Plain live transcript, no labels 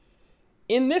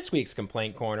In this week's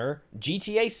Complaint Corner,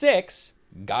 GTA 6,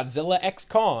 Godzilla x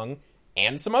Kong,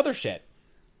 and some other shit.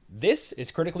 This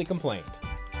is Critically Complained.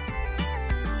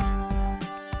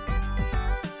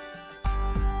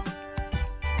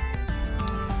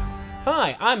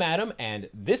 Hi, I'm Adam, and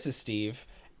this is Steve.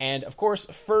 And, of course,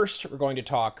 first we're going to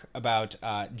talk about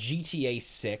GTA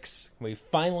 6. We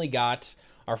finally got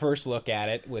our first look at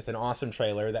it with an awesome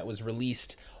trailer that was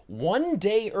released one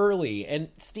day early. And,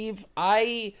 Steve,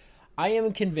 I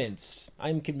am convinced,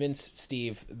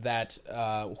 Steve, that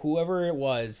whoever it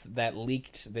was that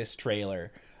leaked this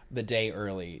trailer the day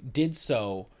early did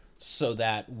so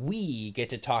that we get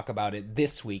to talk about it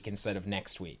this week instead of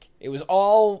next week. It was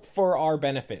all for our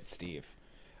benefit, Steve.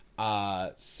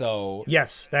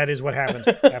 Yes, that is what happened.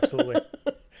 Absolutely.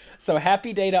 So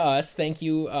happy day to us. Thank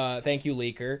you,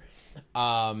 leaker.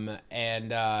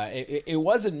 It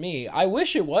wasn't me. I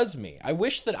wish it was me. I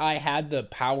wish that I had the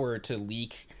power to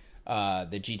leak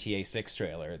the GTA 6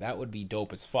 trailer. That would be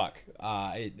dope as fuck.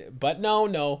 But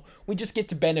no, we just get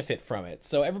to benefit from it.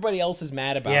 So everybody else is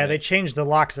mad about it. Yeah, they changed the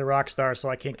locks at Rockstar, so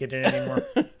I can't get in anymore.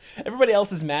 Everybody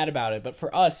else is mad about it, but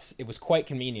for us, it was quite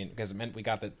convenient because it meant we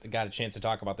got a chance to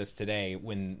talk about this today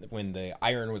when the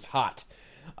iron was hot.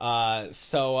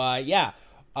 GTA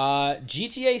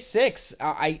 6.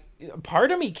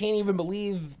 Part of me can't even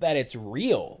believe that it's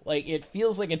real. Like, it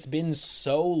feels like it's been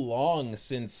so long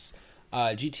since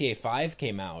GTA 5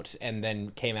 came out, and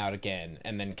then came out again,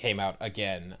 and then came out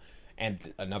again,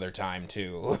 and another time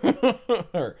too.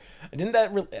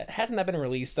 Hasn't that been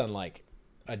released on like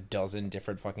a dozen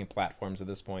different fucking platforms at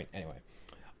this point? Anyway,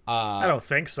 I don't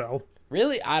think so.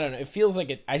 Really, I don't know. It feels like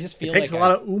it. I just feel it takes like a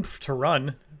lot of oomph to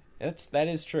run. That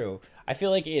is true. I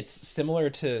feel like it's similar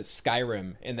to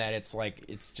Skyrim in that it's like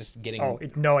it's just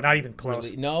getting. No, not even close.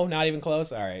 Really, no, not even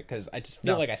close. All right, because I just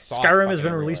feel like I saw Skyrim has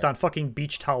been released on fucking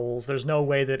beach towels. There's no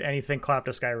way that anything clapped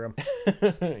to Skyrim.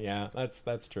 Yeah,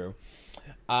 that's true.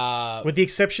 With the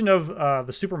exception of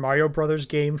the Super Mario Brothers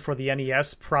game for the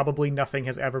NES, probably nothing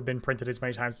has ever been printed as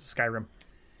many times as Skyrim.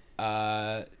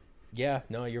 Yeah,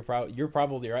 no, you're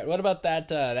probably right. What about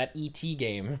that ET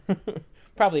game?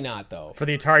 Probably not, though. For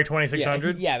the Atari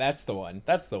 2600? Yeah, that's the one.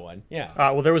 Yeah.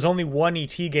 Well, there was only one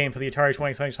ET game for the Atari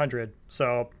 2600,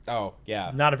 so... Oh,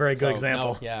 yeah. Not a very good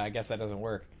example. No, yeah, I guess that doesn't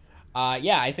work.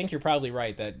 Yeah, I think you're probably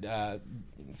right that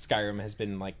Skyrim has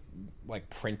been, like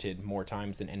printed more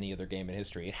times than any other game in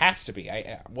history. It has to be.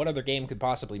 What other game could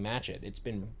possibly match it? It's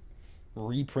been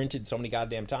reprinted so many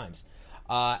goddamn times.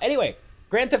 Anyway,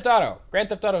 Grand Theft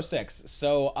Auto 6.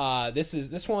 So,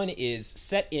 this one is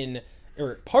set in...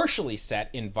 or partially set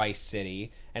in Vice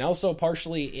City, and also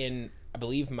partially in, I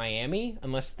believe, Miami,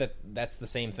 unless that's the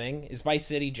same thing. Is Vice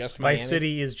City just Miami? Vice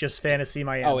City is just fantasy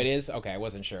Miami. Oh, it is? Okay, I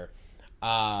wasn't sure.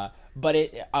 But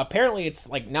apparently it's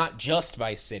like not just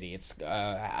Vice City. It's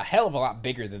a hell of a lot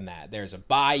bigger than that. There's a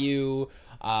bayou.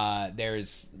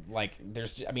 It's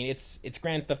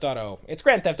Grand Theft Auto. It's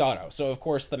Grand Theft Auto. So of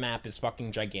course the map is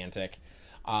fucking gigantic.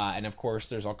 And of course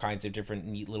there's all kinds of different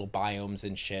neat little biomes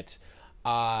and shit.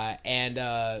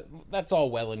 That's all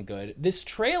well and good. This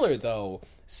trailer, though,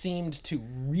 seemed to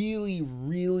really,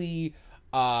 really,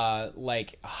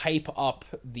 hype up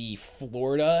the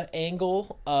Florida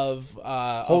angle of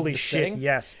Holy shit, setting.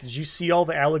 Yes. Did you see all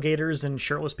the alligators and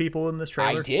shirtless people in this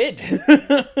trailer? I did.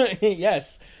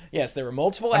 Yes, there were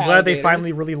multiple alligators. I'm glad they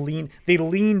finally really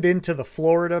leaned into the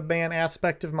Florida man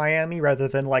aspect of Miami rather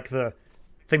than, like, the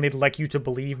thing they'd like you to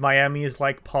believe Miami is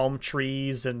like palm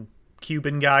trees and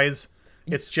Cuban guys.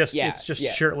 It's just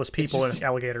shirtless people and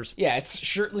alligators. Yeah, it's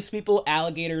shirtless people,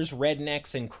 alligators,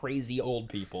 rednecks, and crazy old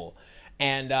people.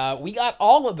 And we got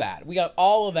all of that. In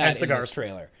this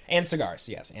trailer. And cigars,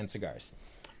 yes, and cigars.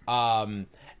 I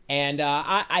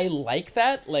like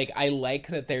that. Like, I like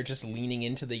that they're just leaning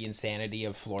into the insanity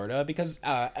of Florida because,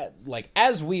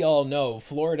 as we all know,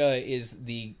 Florida is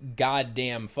the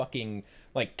goddamn fucking,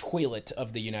 toilet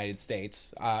of the United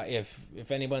States.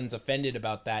 If anyone's offended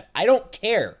about that, I don't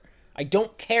care. I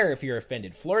don't care if you're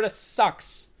offended. Florida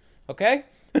sucks. Okay?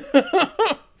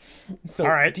 So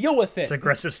all right. Deal with it. It's an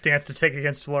aggressive stance to take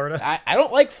against Florida. I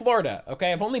don't like Florida.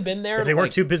 Okay? I've only been there. If they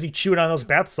weren't too busy chewing on those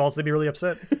bath salts, they'd be really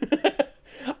upset.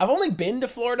 I've only been to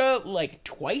Florida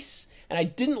twice, and I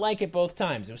didn't like it both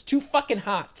times. It was too fucking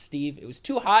hot, Steve. It was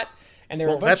too hot, and there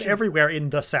were a bunch that's everywhere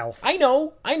in the South. I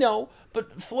know,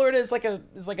 but Florida is like a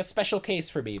special case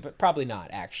for me, but probably not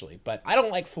actually. But I don't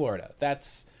like Florida.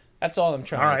 That's all I'm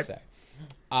trying to say.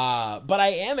 But I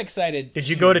am excited. Did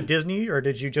you go to Disney or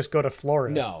did you just go to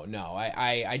Florida? No.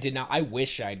 I did not. I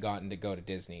wish I'd gotten to go to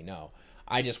Disney. No,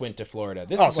 I just went to Florida.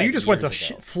 So you just went to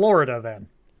Florida then?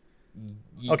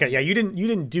 Okay, yeah, you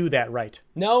didn't do that right.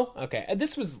 No? Okay.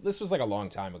 This was like a long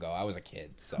time ago. I was a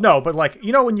kid. So. No, but like,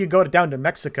 you know when you go down to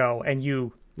Mexico and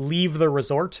you leave the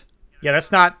resort? Yeah,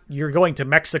 that's not you're going to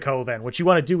Mexico then. What you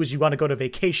want to do is you want to go to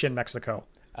vacation Mexico.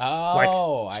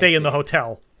 Oh, like stay in the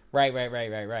hotel.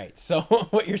 Right. So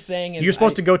what you're saying is you're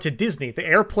supposed to go to Disney. The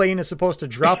airplane is supposed to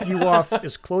drop you off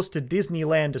as close to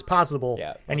Disneyland as possible,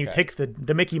 and you take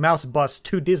the Mickey Mouse bus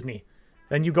to Disney.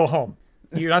 Then you go home.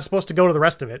 You're not supposed to go to the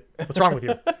rest of it. What's wrong with you?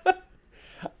 What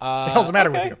the hell's the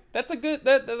matter with you? That's a good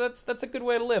that's a good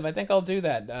way to live. I think I'll do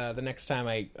that the next time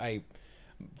I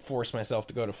force myself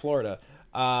to go to Florida.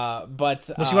 But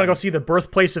unless you want to go see the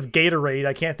birthplace of Gatorade,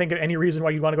 I can't think of any reason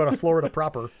why you want to go to Florida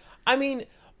proper. I mean,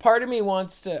 part of me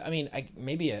wants to. I mean,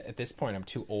 maybe at this point I'm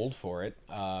too old for it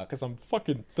because I'm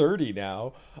fucking 30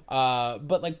 now.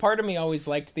 But like, part of me always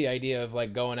liked the idea of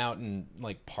like going out and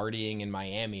like partying in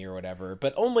Miami or whatever,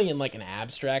 but only in like an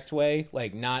abstract way.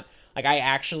 Like, not like I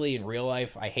actually in real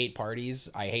life I hate parties,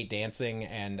 I hate dancing,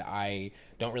 and I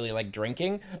don't really like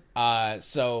drinking.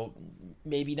 So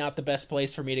maybe not the best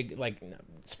place for me to like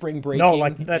spring breaking. No,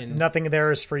 like that. Nothing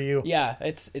there is for you. Yeah,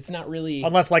 it's not really.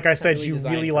 Unless, like I said, you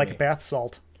really like bath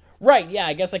salt. Right, yeah,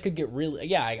 I guess I could get really...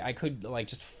 Yeah, I could, like,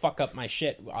 just fuck up my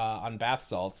shit on bath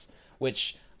salts,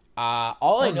 which,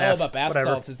 all I know about bath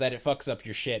salts is that it fucks up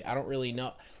your shit. I don't really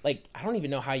know... Like, I don't even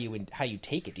know how you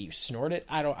take it. Do you snort it?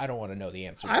 I don't want to know the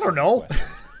answers. I don't know.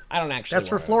 I don't actually That's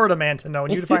for Florida man to know,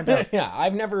 and you to find out. Yeah, I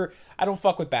don't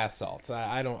fuck with bath salts.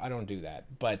 I don't do that.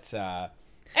 But, anyway.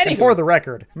 And for the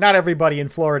record, not everybody in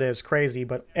Florida is crazy,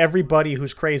 but everybody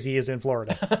who's crazy is in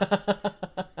Florida.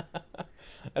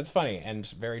 That's funny and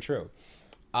very true.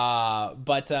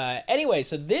 But anyway,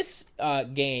 so this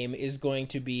game is going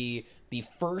to be the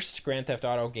first Grand Theft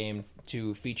Auto game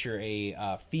to feature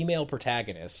a female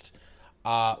protagonist,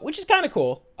 which is kind of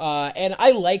cool. And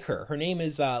I like her. Her name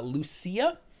is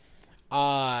Lucia.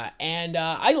 And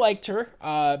I liked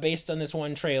her based on this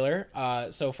one trailer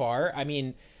so far. I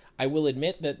mean, I will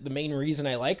admit that the main reason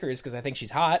I like her is because I think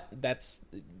she's hot. That's...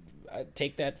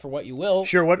 take that for what you will.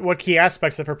 Sure. What key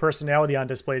aspects of her personality on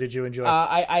display did you enjoy?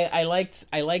 I liked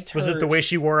her. Was it the way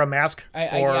she wore a mask?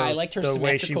 I liked her the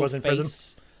way she was in prison.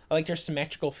 I liked her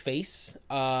symmetrical face,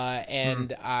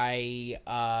 and I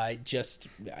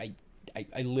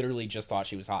literally just thought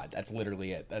she was hot. That's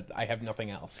literally it. I have nothing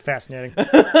else. Fascinating.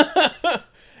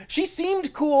 She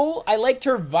seemed cool. I liked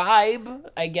her vibe,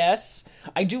 I guess.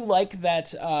 I do like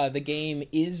that the game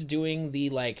is doing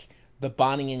the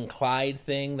Bonnie and Clyde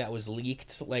thing that was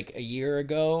leaked like a year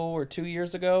ago or 2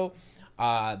 years ago.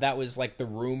 That was like the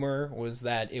rumor was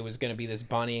that it was going to be this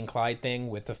Bonnie and Clyde thing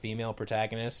with the female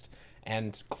protagonist.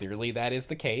 And clearly that is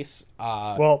the case.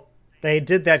 Well, they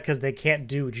did that because they can't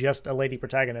do just a lady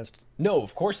protagonist. No,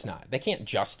 of course not. They can't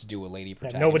just do a lady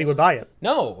protagonist. Yeah, nobody would buy it.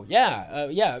 No, yeah.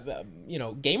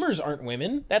 Gamers aren't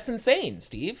women. That's insane,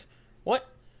 Steve. What?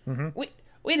 Mm-hmm.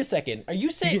 Wait a second. Are you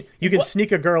saying... You can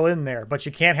sneak a girl in there, but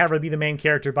you can't have her be the main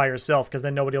character by herself because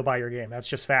then nobody will buy your game. That's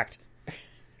just fact.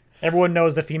 Everyone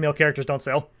knows that female characters don't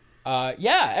sell.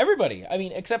 Yeah, everybody. I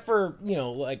mean, except for,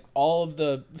 like all of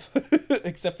the...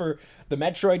 except for the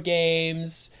Metroid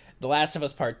games, The Last of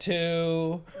Us Part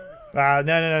 2...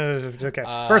 No. Okay.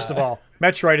 First of all,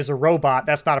 Metroid is a robot.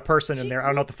 That's not a person in there. I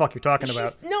don't know what the fuck you're talking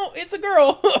about. No, it's a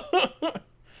girl.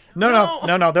 No.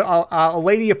 A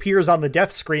lady appears on the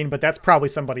death screen, but that's probably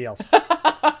somebody else.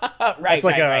 Right. It's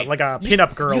like a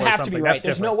pinup girl or something. You have to be right. That's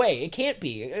There's different. No way. It can't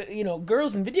be.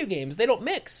 Girls in video games, they don't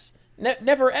mix.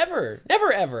 Never, ever.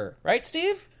 Never, ever. Right,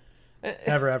 Steve?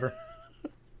 Never, ever.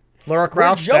 Laura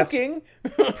Crouch, we're joking.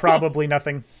 That's probably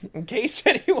nothing. In case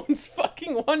anyone's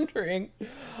fucking wondering.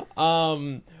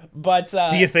 But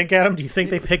do you think, Adam? Do you think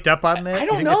they picked up on that? I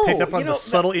don't know. They picked up on the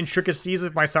subtle intricacies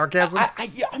of my sarcasm?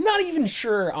 I'm not even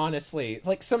sure, honestly.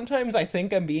 Like, sometimes I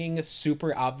think I'm being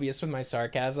super obvious with my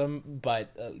sarcasm,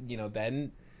 but,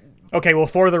 then... Okay, well,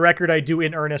 for the record, I do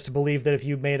in earnest believe that if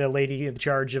you made a lady in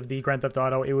charge of the Grand Theft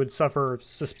Auto, it would suffer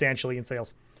substantially in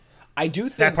sales. I do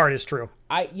think... That part is true.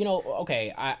 I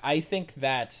think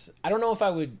that... I don't know if I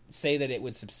would say that it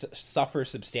would suffer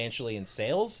substantially in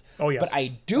sales. Oh, yes. But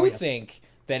I do think...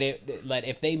 that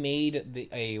if they made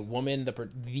a woman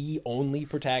the only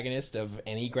protagonist of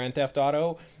any Grand Theft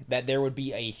Auto, that there would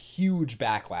be a huge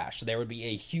backlash. There would be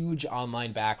a huge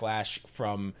online backlash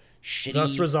from shitty,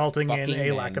 thus resulting in a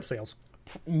men. lack of sales.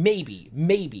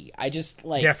 Maybe. I just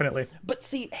definitely. But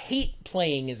see, hate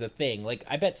playing is a thing. Like,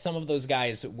 I bet some of those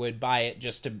guys would buy it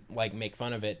just to like make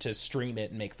fun of it, to stream it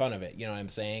and make fun of it. You know what I'm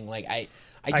saying? Like, I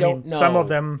don't know. Some of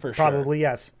them for probably sure.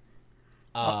 Yes.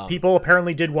 People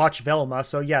apparently did watch Velma,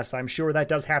 so yes, I'm sure that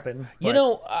does happen. You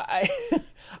know, I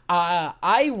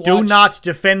watched... Do not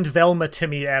defend Velma to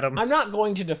me, Adam. I'm not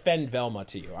going to defend Velma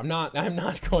to you. I'm not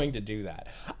going to do that.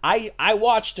 I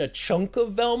watched a chunk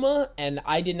of Velma, and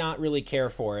I did not really care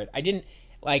for it. I didn't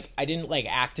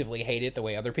actively hate it the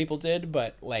way other people did,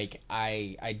 but like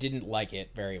I didn't like it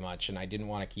very much, and I didn't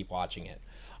want to keep watching it.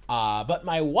 But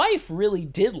my wife really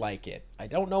did like it. I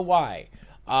don't know why.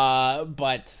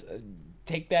 But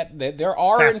take that. There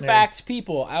are in fact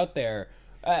people out there.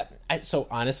 So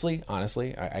honestly,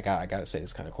 I gotta say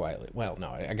this kind of quietly. Well, no,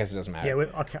 I guess it doesn't matter.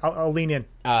 Yeah, okay, I'll lean in.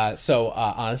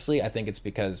 Honestly, I think it's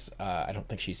because I don't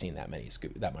think she's seen that much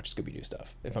Scooby-Doo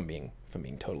stuff. If I'm being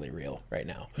totally real right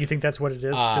now. You think that's what it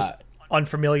is? Just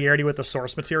unfamiliarity with the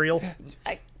source material?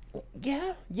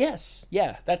 Yes.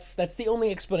 That's the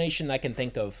only explanation I can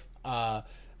think of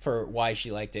for why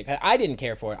she liked it. I didn't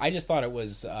care for it. I just thought it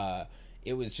was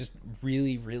just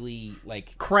really, really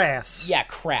like crass. Yeah,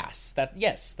 crass.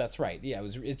 That's right. Yeah,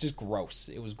 it's just gross.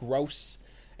 It was gross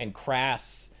and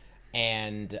crass,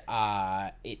 and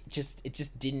it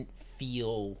just didn't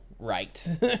feel right.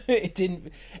 It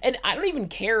didn't, and I don't even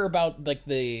care about like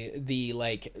the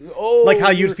like like how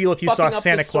you'd feel if you saw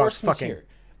Santa Claus fucking. Material.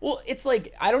 Well, it's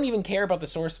like I don't even care about the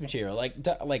source material.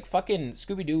 Like fucking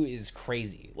Scooby-Doo is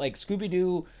crazy. Like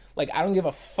Scooby-Doo, like I don't give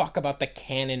a fuck about the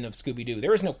canon of Scooby-Doo.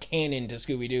 There is no canon to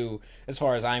Scooby-Doo as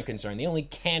far as I'm concerned. The only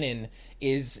canon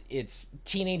is it's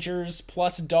teenagers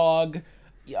plus dog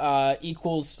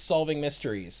equals solving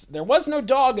mysteries. There was no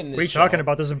dog in this show. What are you talking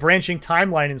about? There's a branching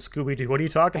timeline in Scooby-Doo. What are you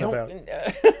talking about?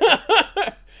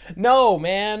 No,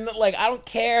 man. Like I don't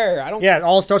care. Yeah, it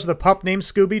all starts with a pup named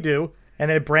Scooby-Doo. And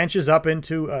then it branches up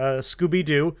into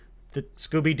Scooby-Doo, the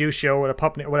Scooby-Doo show, or a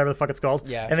pup, or whatever the fuck it's called.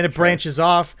 Yeah. And then it branches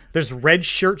off. There's Red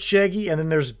Shirt Shaggy, and then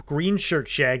there's Green Shirt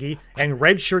Shaggy. And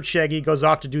Red Shirt Shaggy goes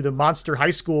off to do the Monster High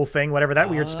School thing, whatever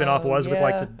that weird spinoff was, with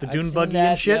like the Dune Buggy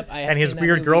and shit. Yep, and his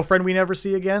weird girlfriend we never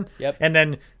see again. Yep. And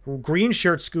then Green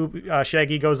Shirt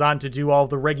Shaggy goes on to do all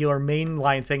the regular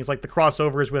mainline things, like the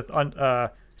crossovers with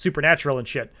Supernatural and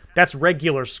shit. That's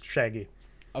regular Shaggy.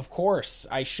 Of course,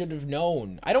 I should have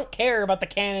known. I don't care about the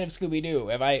canon of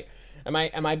Scooby-Doo. Am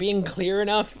I being clear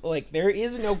enough? Like there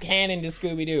is no canon to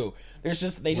Scooby-Doo. They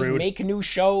just make new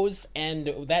shows,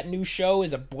 and that new show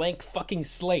is a blank fucking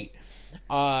slate.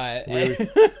 Yeah.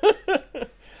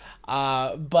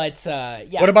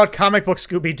 What about comic book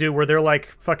Scooby-Doo, where they're like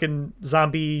fucking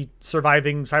zombie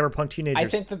surviving cyberpunk teenagers? I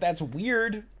think that's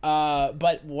weird.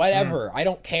 But whatever. I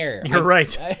don't care. You're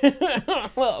right.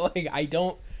 Well, like I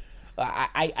don't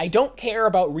care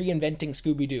about reinventing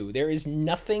Scooby-Doo. There is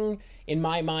nothing in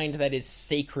my mind that is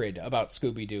sacred about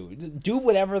Scooby-Doo. Do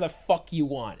whatever the fuck you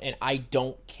want, and I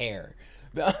don't care.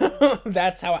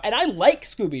 That's how and I like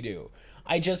Scooby-Doo.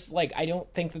 I just like I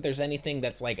don't think that there's anything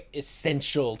that's like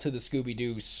essential to the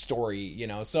Scooby-Doo story, you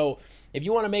know. So if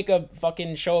you want to make a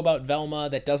fucking show about Velma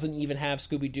that doesn't even have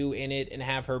Scooby-Doo in it and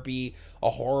have her be a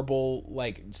horrible,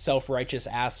 like, self-righteous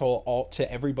asshole to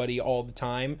everybody all the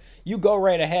time, you go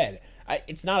right ahead.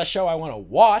 It's not a show I want to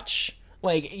watch.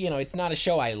 Like, you know, it's not a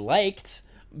show I liked,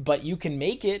 but you can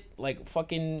make it, like,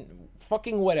 fucking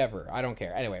whatever. I don't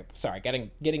care. Anyway, sorry,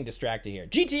 getting distracted here.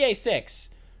 GTA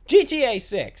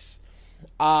 6.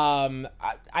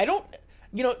 I don't...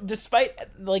 You know, despite,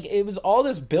 like, it was all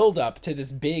this build-up to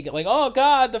this big, like, oh,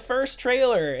 God, the first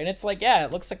trailer. And it's like, yeah,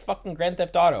 it looks like fucking Grand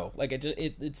Theft Auto. Like,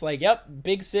 it's like, yep,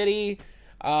 big city.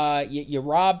 You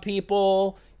rob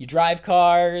people. You drive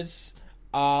cars.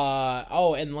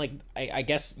 And, like, I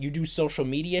guess you do social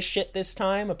media shit this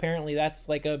time. Apparently that's,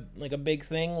 like a big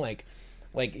thing. Like,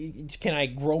 can I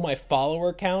grow my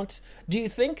follower count? Do you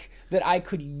think that I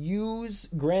could use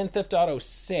Grand Theft Auto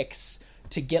 6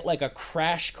 to get, like, a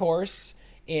crash course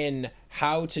in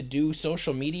how to do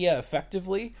social media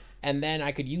effectively, and then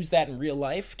I could use that in real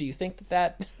life? Do you think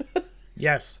that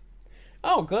Yes.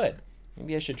 Oh, good.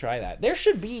 Maybe I should try that. They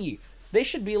should be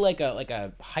like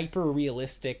a hyper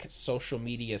realistic social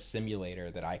media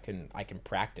simulator that I can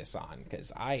practice on,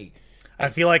 because I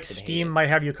feel like Steam might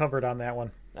have you covered on that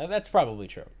one. That's probably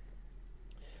true.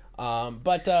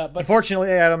 But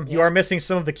unfortunately, Adam, you are missing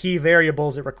some of the key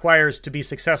variables it requires to be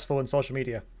successful in social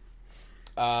media.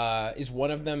 Is one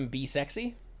of them be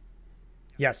sexy?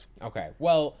 Yes. Okay.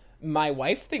 Well, my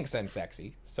wife thinks I'm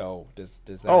sexy, so does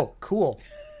that? Oh, cool.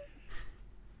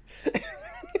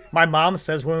 My mom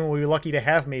says women will be lucky to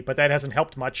have me, but that hasn't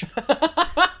helped much.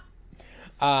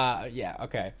 Yeah.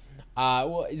 Okay.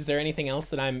 Well, is there anything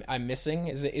else that I'm missing?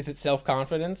 Is it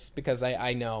self-confidence? Because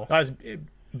I know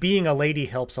being a lady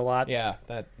helps a lot. Yeah.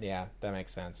 That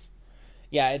makes sense.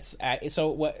 Yeah, it's so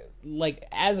what, like,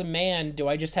 as a man, do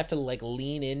I just have to like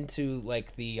lean into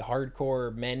like the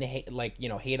hardcore men hate, like, you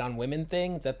know, hate on women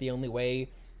thing? Is that the only way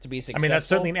to be successful? I mean, that's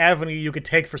certainly an avenue you could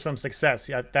take for some success.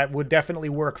 Yeah, that would definitely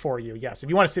work for you. Yes. If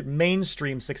you want to sit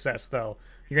mainstream success, though,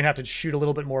 you're going to have to shoot a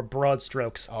little bit more broad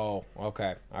strokes. Oh,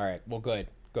 okay. All right. Well, good.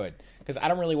 Because I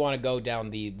don't really want to go down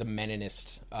the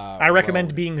meninist I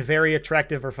recommend road. being very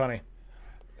attractive or funny.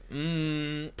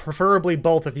 Preferably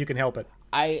both if you can help it.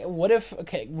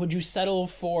 Would you settle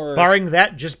for... Barring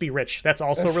that, just be rich. That's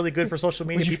also really good for social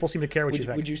media. People seem to care what you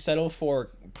think. Would you settle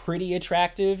for pretty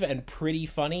attractive and pretty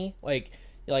funny? Like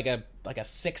a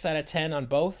 6 out of 10 on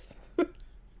both?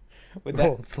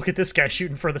 Oh, look at this guy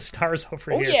shooting for the stars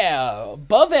over here. Oh, yeah.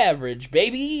 Above average,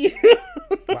 baby.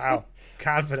 Wow.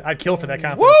 Confident. I'd kill for that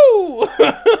confidence. Woo!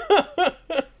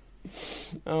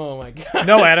 Oh, my God.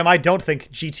 No, Adam, I don't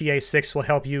think GTA 6 will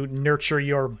help you nurture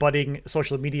your budding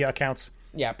social media accounts.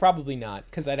 Yeah, probably not,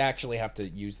 because I'd actually have to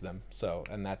use them. So,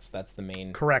 and that's the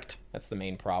main... Correct. That's the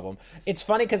main problem. It's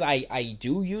funny because I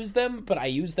do use them, but I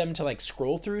use them to like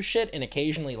scroll through shit and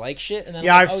occasionally like shit. And then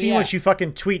yeah, I've seen what you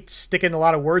fucking tweet, sticking a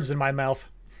lot of words in my mouth.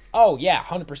 Oh yeah,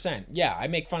 100%. Yeah, I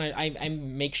make fun of, I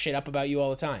make shit up about you all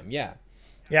the time. Yeah.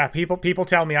 Yeah, people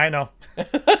tell me, I know.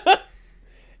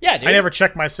 Yeah, dude. I never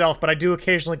check myself, but I do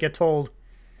occasionally get told.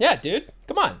 Yeah, dude.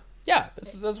 Come on. Yeah,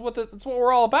 that's what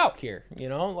we're all about here. You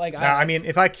know, like I mean,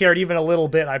 if I cared even a little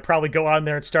bit, I'd probably go on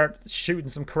there and start shooting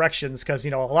some corrections because,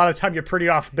 you know, a lot of the time you're pretty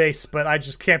off base, but I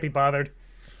just can't be bothered.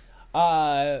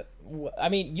 I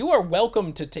mean, you are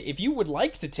welcome to if you would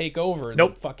like to take over the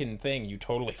fucking thing, you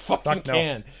totally fucking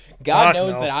can. God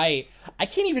knows that I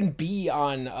can't even be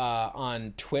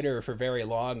on Twitter for very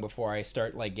long before I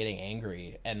start like getting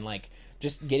angry and like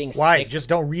just getting sick. Just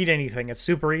don't read anything. It's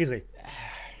super easy.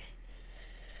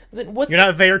 Then what? You're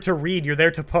not there to read. You're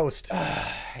there to post.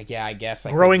 Yeah, I guess.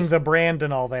 Growing the brand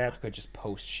and all that. I could just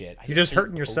post shit. You're just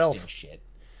hurting yourself. Shit.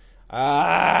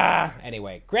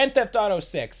 Anyway, Grand Theft Auto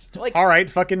 6. Like, all right,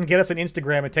 fucking get us an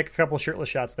Instagram and take a couple shirtless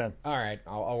shots then. All right,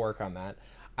 I'll work on that.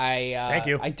 Thank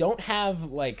you. I don't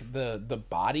have like the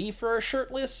body for a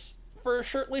shirtless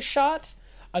shot.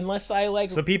 Unless I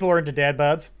like... So people are into dad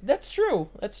bods? That's true.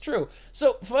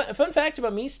 So, fun fact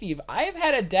about me, Steve. I've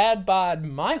had a dad bod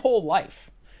my whole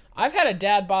life. I've had a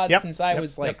dad bod since I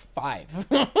was like 5.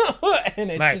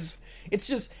 And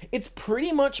it's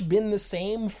pretty much been the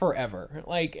same forever.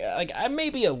 Like I may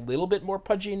be a little bit more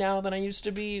pudgy now than I used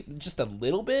to be, just a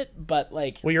little bit, but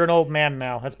like... Well, you're an old man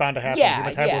now. That's bound to happen. Yeah,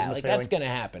 like that's going to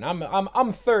happen.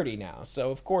 I'm 30 now,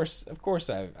 so of course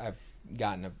I've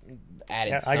gotten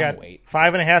added some weight.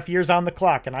 5.5 years on the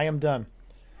clock, and I am done.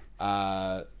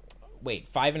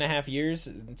 Wait, 5.5 years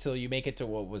until you make it to,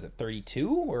 what was it, 32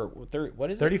 or 30?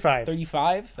 What is it? 35.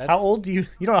 35. How old do you?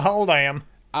 You don't know how old I am.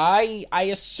 I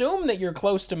assume that you're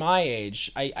close to my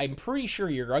age. I'm pretty sure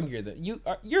you're younger than you.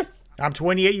 I'm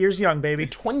 28 years young, baby.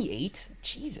 28.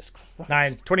 Jesus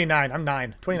Christ. 29. I'm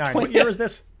 9. 29. What year is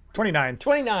this? 29.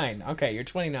 29. Okay, you're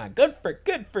 29. Good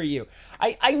for you.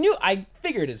 I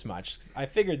figured as much. I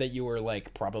figured that you were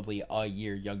like probably a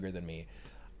year younger than me.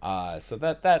 So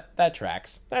that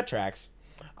tracks.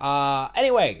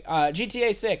 Anyway,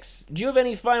 GTA 6. Do you have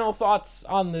any final thoughts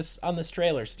on this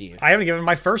trailer, Steve? I haven't given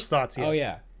my first thoughts yet. Oh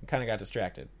yeah, kind of got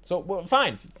distracted. So well,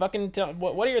 fine. Fucking tell,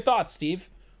 what are your thoughts, Steve?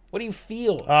 What do you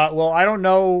feel? Well, I don't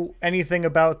know anything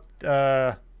about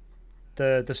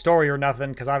the story or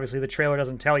nothing, because obviously the trailer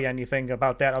doesn't tell you anything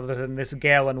about that other than this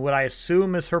gal and what I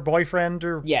assume is her boyfriend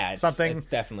or something. It's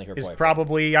definitely her boyfriend. Is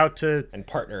probably out to... And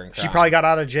partner in crime. She probably got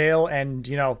out of jail and,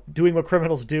 you know, doing what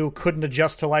criminals do, couldn't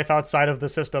adjust to life outside of the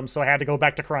system, so had to go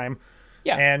back to crime.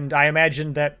 Yeah. And I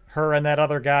imagine that her and that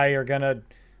other guy are going to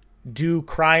do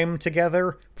crime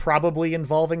together, probably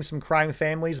involving some crime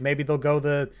families. Maybe they'll go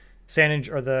the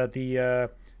the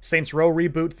Saints Row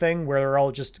reboot thing where they'll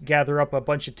all just gather up a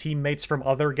bunch of teammates from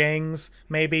other gangs,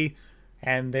 maybe,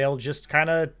 and they'll just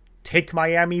kind of take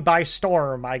Miami by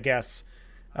storm, I guess.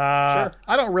 Sure.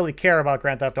 I don't really care about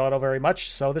Grand Theft Auto very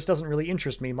much, so this doesn't really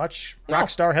interest me much. No.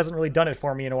 Rockstar hasn't really done it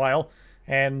for me in a while,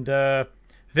 and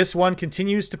this one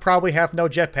continues to probably have no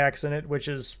jetpacks in it, which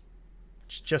is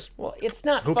just... Well, it's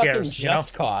not fucking cares,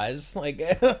 Just Cause. Like,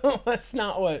 that's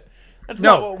not what...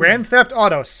 Grand Theft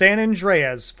Auto San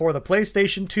Andreas for the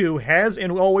PlayStation 2 has and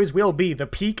always will be the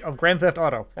peak of Grand Theft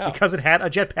Auto because it had a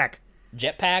jetpack.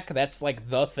 Jetpack? That's like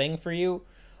the thing for you?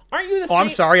 Aren't you the same? I'm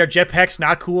sorry, are jetpacks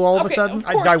not cool all of a sudden?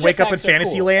 Did I wake up in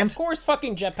Fantasyland? Of course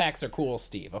fucking jetpacks are cool,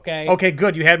 Steve, okay? Okay,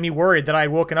 good. You had me worried that I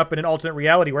had woken up in an alternate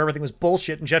reality where everything was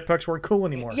bullshit and jetpacks weren't cool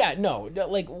anymore. Yeah, no.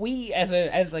 Like, we as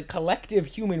a collective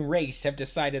human race have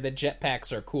decided that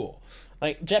jetpacks are cool.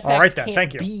 Like, jetpacks All right, then. can't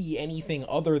Thank you. be anything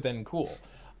other than cool.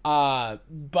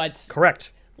 But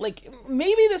correct. Like,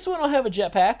 maybe this one will have a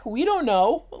jetpack. We don't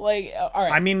know. Like, all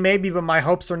right. I mean, maybe, but my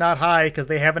hopes are not high because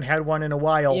they haven't had one in a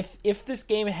while. If this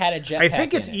game had a jetpack, I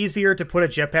think it's easier to put a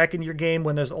jetpack in your game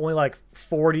when there's only like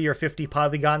 40 or 50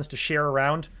 polygons to share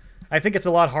around. I think it's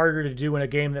a lot harder to do in a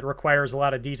game that requires a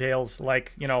lot of details,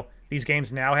 like, you know, these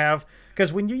games now have.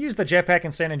 Because when you use the jetpack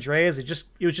in San Andreas, it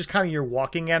was just kind of your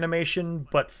walking animation,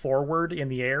 but forward in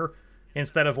the air,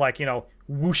 instead of, like, you know,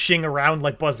 whooshing around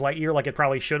like Buzz Lightyear like it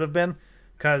probably should have been.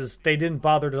 Because they didn't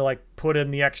bother to, like, put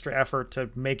in the extra effort to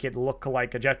make it look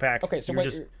like a jetpack. Okay, so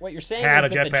what you're saying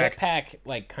is that the jetpack,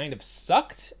 like, kind of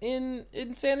sucked in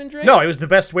San Andreas? No, it was the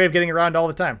best way of getting around all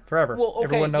the time, forever. Well, okay,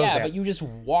 everyone knows that. But you just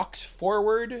walked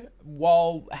forward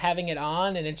while having it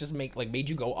on, and it just made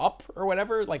you go up or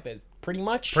whatever? Like, pretty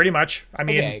much? Pretty much. I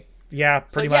mean... Okay. Yeah,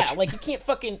 pretty much. Yeah, like, you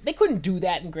can't they couldn't do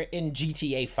that in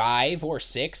GTA 5 or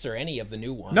 6 or any of the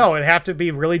new ones. No, it'd have to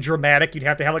be really dramatic. You'd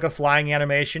have to have, like, a flying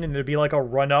animation, and there'd be, like, a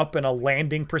run-up and a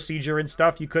landing procedure and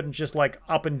stuff. You couldn't just, like,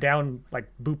 up and down, like,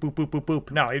 boop, boop, boop, boop,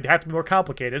 boop. No, it'd have to be more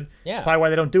complicated. Yeah. That's probably why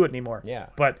they don't do it anymore. Yeah.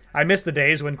 But I miss the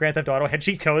days when Grand Theft Auto had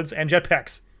cheat codes and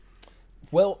jetpacks.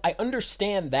 Well, I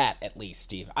understand that, at least,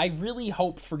 Steve. I really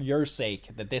hope, for your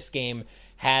sake, that this game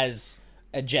has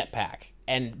a jetpack.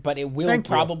 But it will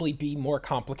probably be more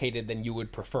complicated than you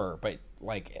would prefer. But,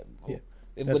 like,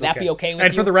 would that be okay with you?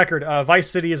 And for the record, Vice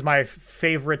City is my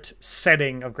favorite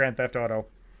setting of Grand Theft Auto.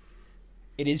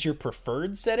 It is your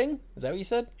preferred setting? Is that what you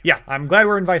said? Yeah, I'm glad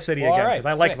we're in Vice City again, because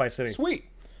I like Vice City. Sweet.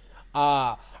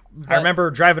 I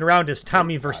remember driving around as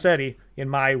Tommy Vercetti in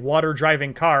my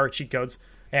water-driving car, cheat codes,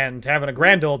 and having a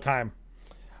grand old time.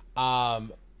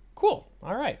 Cool.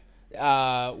 All right.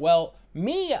 Well...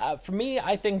 For me,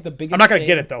 I think the biggest. I'm not gonna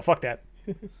get it though. Fuck that.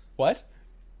 What?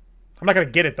 I'm not gonna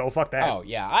get it though. Fuck that. Oh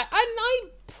yeah, I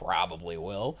probably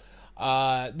will.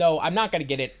 No, I'm not gonna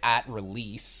get it at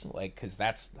release, like, because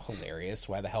that's hilarious.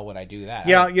 Why the hell would I do that?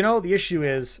 Yeah, you know, the issue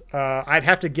is, I'd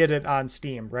have to get it on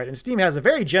Steam, right? And Steam has a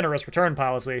very generous return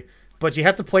policy, but you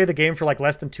have to play the game for like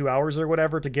less than 2 hours or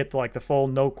whatever to get the full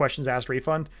no questions asked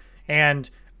refund. And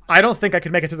I don't think I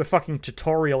could make it through the fucking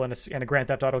tutorial in a Grand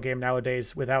Theft Auto game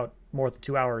nowadays without more than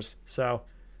 2 hours. So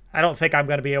I don't think I'm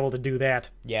going to be able to do that.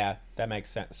 Yeah, that makes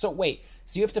sense. So wait,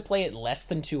 so you have to play it less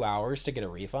than 2 hours to get a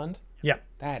refund? Yeah.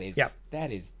 That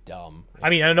is dumb. I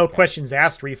mean, I don't know questions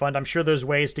asked refund. I'm sure there's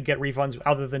ways to get refunds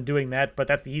other than doing that, but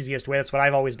that's the easiest way. That's what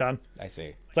I've always done. I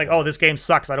see. It's like, oh, this game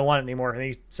sucks. I don't want it anymore. And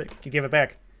then you give it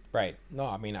back. Right. No,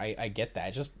 I mean, I get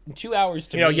that. Just 2 hours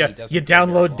to me. You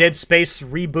download Dead Space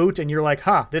Reboot, and you're like,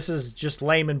 this is just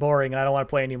lame and boring, and I don't want to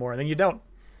play anymore. And then you don't.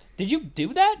 Did you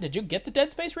do that? Did you get the Dead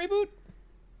Space Reboot?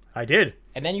 I did.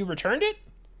 And then you returned it?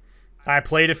 I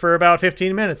played it for about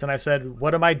 15 minutes, and I said,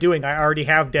 what am I doing? I already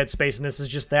have Dead Space, and this is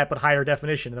just that, but higher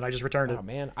definition. And then I just returned it. Oh,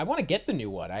 man. I want to get the new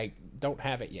one. I don't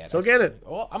have it yet. So get it.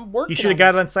 Well, I'm working. You should have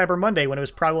got it on Cyber Monday when it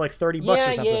was probably like $30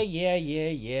 or something.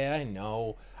 Yeah, I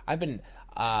know. I've been...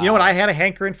 you know what I had a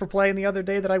hankering for playing the other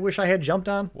day that I wish I had jumped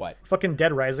on? What? Fucking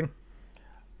Dead Rising.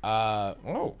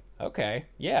 Oh, okay.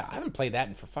 Yeah, I haven't played that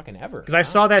in for fucking ever. Because I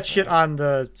saw that shit on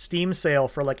the Steam sale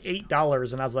for like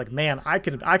 $8, and I was like, man, I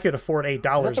could afford $8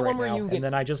 right now. And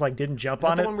then I just like didn't jump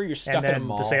on it. Is that the one where you're stuck in a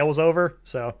mall? The sale was over,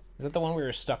 so... Is that the one where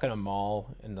you're stuck in a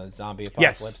mall in the zombie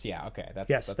apocalypse? Yes. Yeah, okay.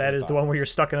 That is the one where you're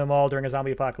stuck in a mall during a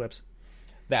zombie apocalypse.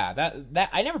 That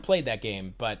I never played that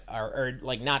game, but or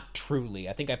like not truly.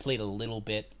 I think I played a little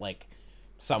bit like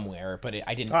somewhere, but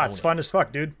I didn't. It's fun as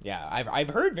fuck, dude. Yeah, I've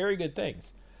heard very good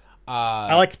things.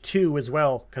 I like 2 as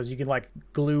well because you can like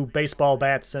glue baseball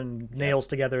bats and nails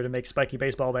together to make spiky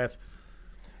baseball bats.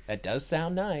 That does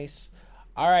sound nice.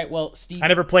 All right, well, Steve, I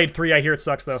never played 3. I hear it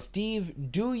sucks though. Steve,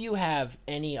 do you have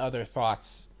any other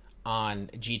thoughts on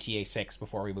GTA 6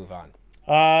 before we move on?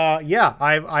 Yeah,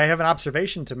 I have an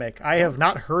observation to make. I have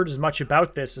not heard as much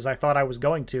about this as I thought I was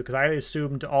going to, because I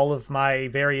assumed all of my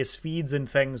various feeds and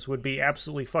things would be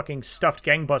absolutely fucking stuffed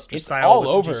gangbuster it's style. All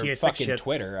over GTA 6 fucking shit.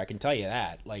 Twitter, I can tell you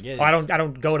that. Like, I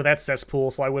don't go to that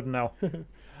cesspool, so I wouldn't know.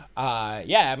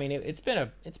 Yeah, I mean, it's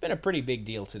been a pretty big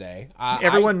deal today.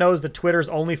 Everyone knows that Twitter's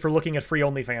only for looking at free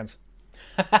OnlyFans.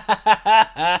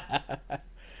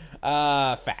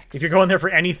 Facts. If you're going there for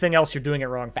anything else, you're doing it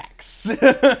wrong. Facts.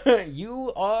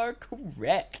 You are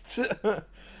correct.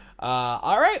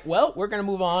 All right, well, we're going to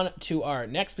move on to our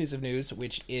next piece of news,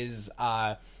 which is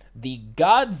the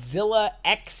Godzilla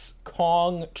X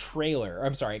Kong trailer.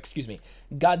 I'm sorry, excuse me.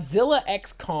 Godzilla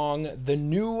X Kong, The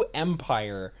New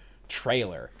Empire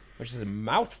trailer, which is a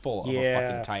mouthful of a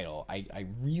fucking title. I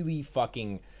really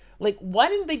fucking... Like, why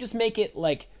didn't they just make it,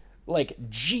 like like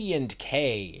G and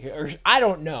K, or I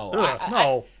don't know.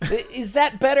 No. Is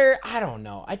that better? I don't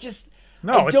know.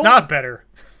 No, it's not better.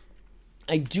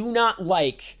 I do not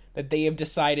like that they have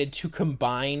decided to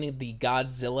combine the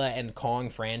Godzilla and Kong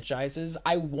franchises.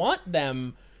 I want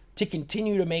them to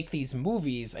continue to make these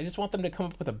movies. I just want them to come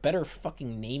up with a better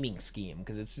fucking naming scheme,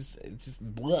 because it's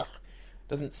just blech.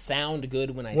 Doesn't sound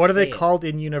good when I say it. What are they called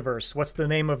in universe? What's the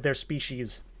name of their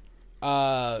species?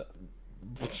 I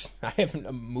have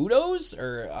Mudos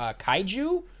or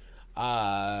Kaiju,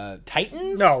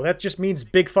 Titans. No, that just means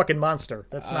big fucking monster.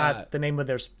 That's not the name of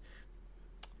their.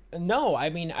 No, I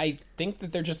mean, I think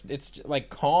that it's like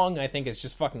Kong. I think it's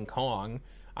just fucking Kong.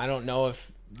 I don't know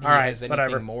if he has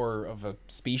anything more of a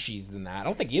species than that. I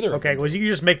don't think either. Okay, well, you can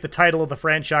just make the title of the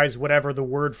franchise whatever the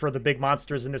word for the big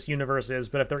monsters in this universe is.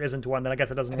 But if there isn't one, then I guess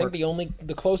it doesn't work. I think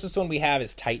the closest one we have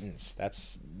is Titans.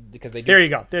 That's because they do. There you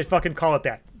go. They fucking call it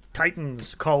that.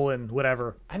 Titans,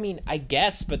 whatever. I mean, I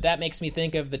guess, but that makes me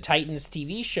think of the Titans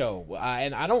TV show,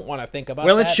 and I don't want to think about that.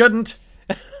 Well, it shouldn't.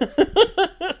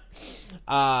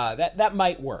 That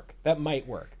might work. That might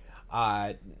work.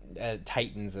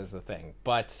 Titans as the thing.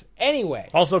 But anyway.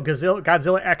 Also,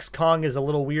 Godzilla X Kong is a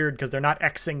little weird because they're not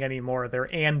Xing anymore. They're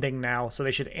anding now, so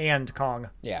they should and Kong.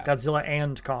 Yeah. Godzilla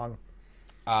and Kong.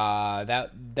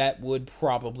 That would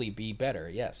probably be better,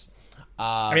 yes.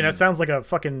 I mean, that sounds like a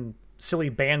fucking silly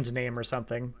band name or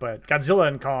something, but Godzilla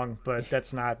and Kong, but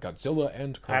that's not... Godzilla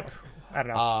and Kong. I don't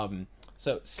know.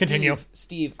 So continue,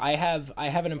 Steve. I have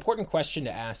an important question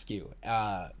to ask you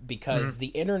because the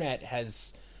internet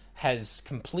has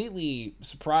completely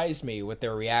surprised me with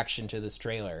their reaction to this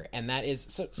trailer, and that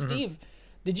is Steve,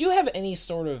 did you have any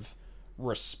sort of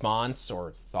response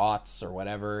or thoughts or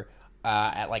whatever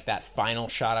at like that final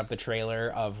shot of the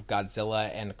trailer of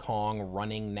Godzilla and Kong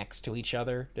running next to each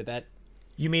other? Did that?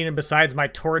 You mean besides my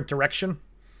torrent direction?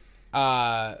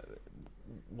 What?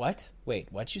 Wait,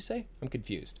 what'd you say? I'm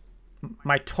confused.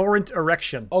 My torrent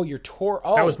erection. Oh, your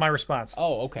Oh, that was my response.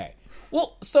 Oh, okay.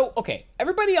 Well,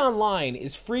 everybody online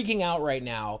is freaking out right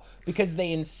now because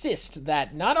they insist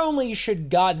that not only should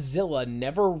Godzilla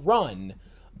never run,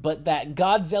 but that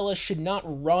Godzilla should not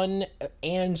run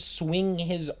and swing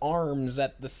his arms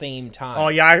at the same time. Oh,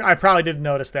 yeah, I probably didn't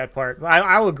notice that part.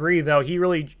 I'll agree, though. He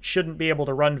really shouldn't be able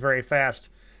to run very fast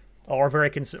or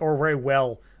very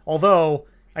well. Although,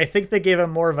 I think they gave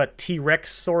him more of a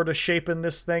T-Rex sort of shape in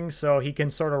this thing, so he can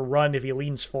sort of run if he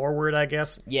leans forward, I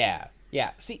guess. Yeah.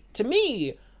 See, to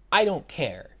me, I don't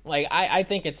care. Like, I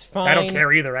think it's fine. I don't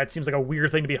care either. That seems like a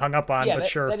weird thing to be hung up on, but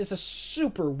sure. That is a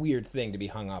super weird thing to be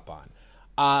hung up on.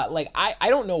 I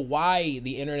don't know why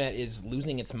the internet is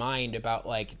losing its mind about,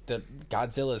 like, the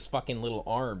Godzilla's fucking little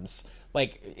arms.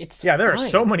 Like, it's there are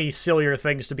so many sillier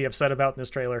things to be upset about in this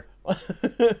trailer.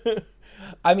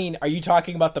 I mean, are you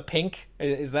talking about the pink?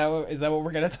 Is that what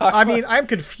we're going to talk about? I mean, I'm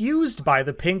confused by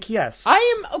the pink, yes.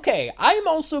 I am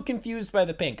also confused by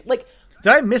the pink. Like,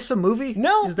 did I miss a movie?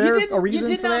 No, is there a reason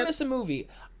you did for not that? miss a movie.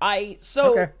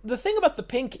 The thing about the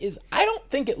pink is I don't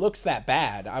think it looks that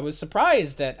bad. I was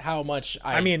surprised at how much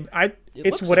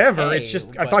it's whatever. Okay, it's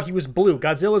just I thought he was blue.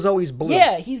 Godzilla's always blue.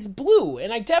 Yeah, he's blue,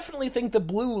 and I definitely think the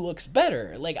blue looks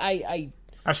better. Like a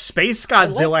space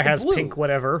Godzilla like has blue. pink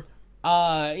whatever.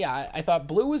 I thought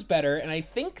blue was better, and I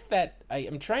think that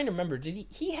I'm trying to remember. Did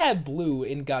he had blue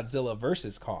in Godzilla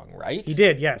versus Kong, right? He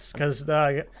did, yes, because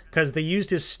they used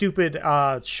his stupid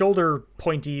shoulder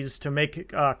pointies to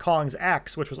make Kong's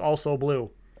axe, which was also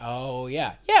blue. Oh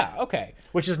yeah, okay.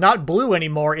 Which is not blue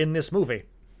anymore in this movie.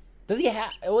 Does he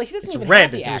have? Well, he doesn't even red.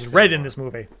 have the axe. It was red anymore. in this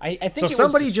movie. I think so.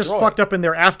 Somebody just fucked up in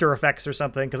their After Effects or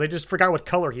something because they just forgot what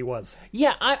color he was.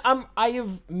 Yeah, I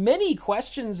have many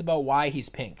questions about why he's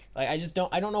pink. Like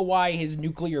I don't know why his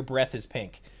nuclear breath is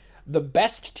pink. The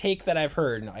best take that I've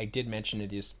heard, and I did mention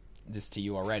this to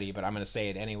you already, but I'm going to say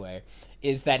it anyway,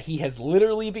 is that he has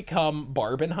literally become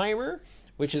Barbenheimer,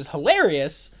 which is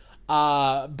hilarious.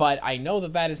 But I know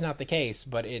that is not the case,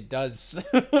 but it does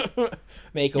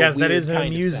make a weird that is an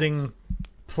kind amusing of sense.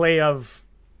 Play of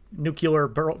nuclear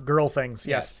girl things.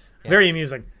 Yes. Very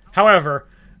amusing. However,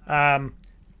 I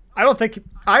don't think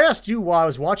I asked you while I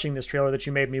was watching this trailer that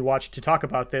you made me watch to talk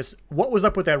about this. What was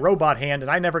up with that robot hand?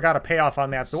 And I never got a payoff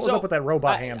on that. So what was up with that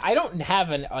robot hand? I don't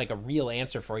have a real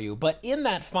answer for you, but in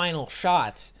that final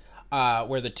shot,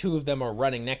 where the two of them are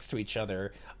running next to each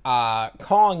other,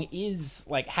 Kong has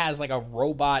a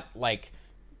robot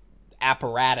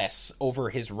apparatus over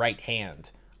his right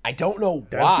hand. I don't know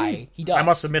why he does. I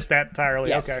must have missed that entirely.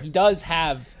 Yes, okay. he does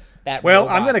have that. Well,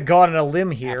 I'm going to go on a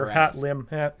limb here.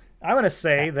 Apparatus. I'm going to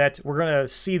say that we're going to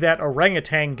see that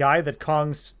orangutan guy that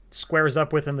Kong's squares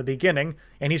up with in the beginning,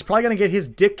 and he's probably going to get his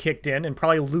dick kicked in and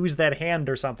probably lose that hand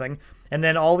or something, and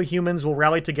then all the humans will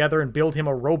rally together and build him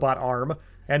a robot arm,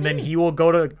 and then he will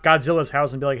go to Godzilla's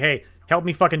house and be like, hey, help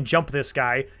me fucking jump this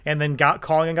guy, and then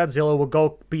Kong and Godzilla will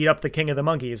go beat up the king of the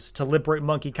monkeys to liberate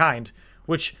monkey kind,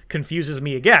 which confuses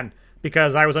me again,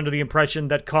 because I was under the impression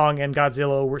that Kong and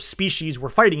Godzilla were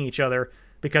fighting each other,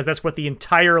 because that's what the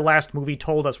entire last movie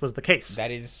told us was the case. That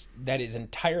is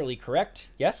entirely correct.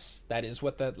 Yes, that is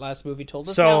what the last movie told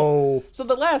us. So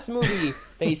the last movie,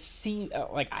 they see,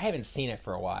 like, I haven't seen it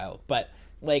for a while, but,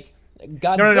 like,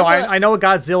 Godzilla... No. I know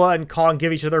Godzilla and Kong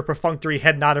give each other a perfunctory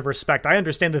head nod of respect. I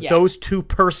understand that those two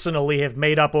personally have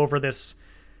made up over this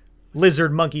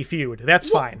lizard monkey feud. That's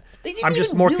fine. I'm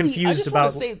just more confused about... I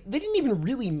just want to say, they didn't even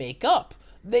really make up.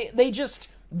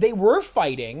 They were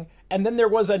fighting, and then there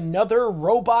was another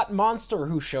robot monster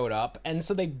who showed up, and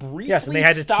so they briefly Yes, and they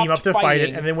had to team up to fight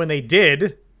it, and then when they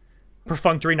did,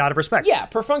 perfunctory nod of respect. Yeah,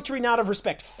 perfunctory nod of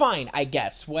respect. Fine, I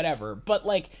guess, whatever. But,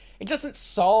 like, it doesn't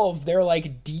solve their,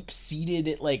 like,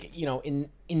 deep-seated, like, you know,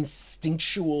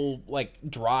 instinctual, like,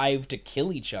 drive to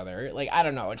kill each other. Like, I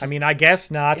don't know. I mean, I guess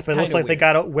not, but it looks like they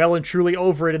got well and truly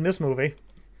over it in this movie.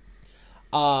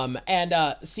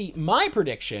 See, my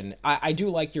prediction, I do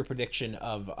like your prediction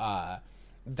of,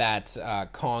 that,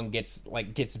 Kong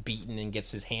gets beaten and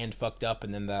gets his hand fucked up,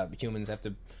 and then the humans have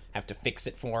to fix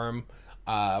it for him,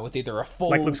 with either a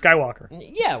full... Like Luke Skywalker.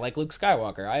 Yeah, like Luke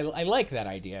Skywalker. I like that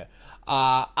idea.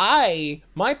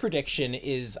 My prediction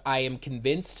is I am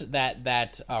convinced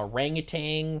that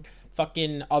orangutan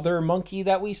fucking other monkey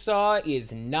that we saw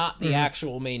is not the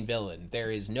actual main villain.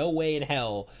 There is no way in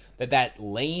hell that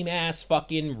lame ass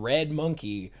fucking red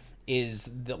monkey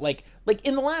is the like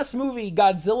in the last movie,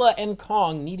 Godzilla and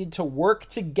Kong needed to work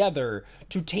together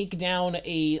to take down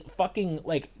a fucking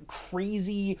like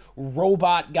crazy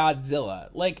robot Godzilla.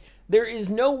 Like, there is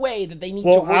no way that they need to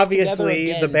work together again. Well,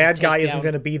 obviously the bad guy isn't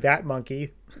going to be that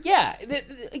monkey. Yeah,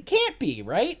 it can't be,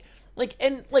 right? Like,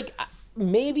 and like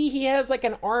maybe he has like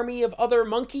an army of other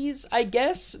monkeys, I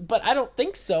guess, but I don't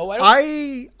think so.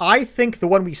 I think the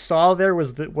one we saw there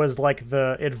was like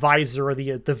the advisor or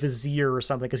the vizier or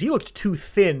something, because he looked too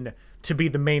thin to be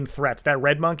the main threat. That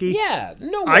red monkey. Yeah,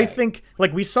 no way. I think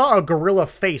like we saw a gorilla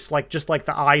face, like just like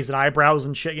the eyes and eyebrows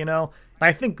and shit, you know. And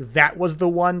I think that was the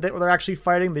one that they're actually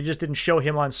fighting. They just didn't show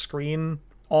him on screen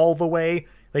all the way.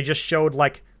 They just showed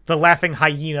like the laughing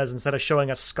hyenas instead of showing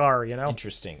a scar, you know.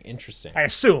 Interesting.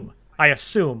 I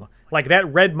assume, like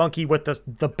that red monkey with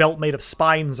the belt made of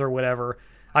spines or whatever,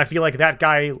 I feel like that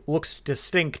guy looks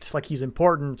distinct, like he's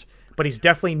important, but he's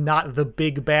definitely not the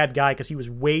big bad guy because he was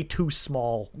way too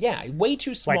small. Yeah, way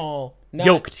too small. Like,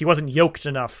 yoked. He wasn't yoked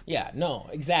enough. Yeah, no,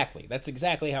 exactly. That's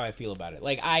exactly how I feel about it.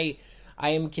 Like, I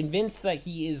am convinced that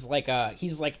he's like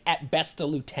at best a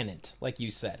lieutenant, like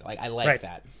you said. Like, I like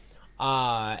that.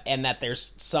 And that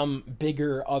there's some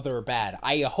bigger other bad.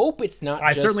 I hope it's not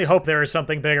I certainly hope there is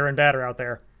something bigger and badder out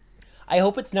there. I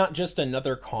hope it's not just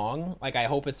another Kong. Like, I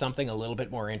hope it's something a little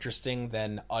bit more interesting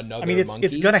than another monkey.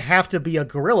 It's going to have to be a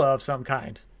gorilla of some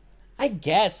kind. I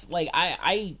guess. Like,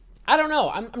 I don't know.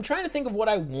 I'm trying to think of what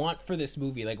I want for this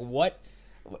movie. Like, what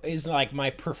is, like,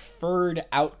 my preferred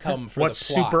outcome for the plot. What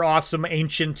super awesome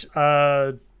ancient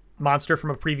monster from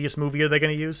a previous movie are they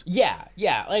going to use? Yeah.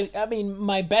 Like, I mean,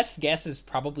 my best guess is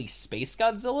probably Space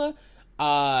Godzilla.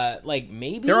 Like,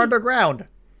 maybe... They're underground.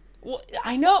 Well,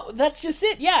 I know, that's just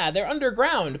it. Yeah, they're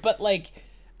underground, but like,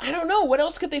 I don't know, what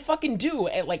else could they fucking do?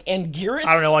 Like Anguirus?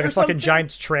 I don't know, like a something? fucking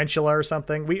giant tarantula or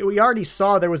something. We already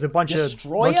saw there was a bunch of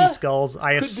monkey skulls.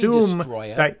 I assume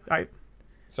that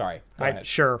Sorry, go ahead.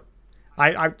 Sure.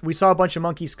 We saw a bunch of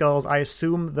monkey skulls. I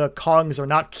assume the Kongs are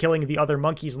not killing the other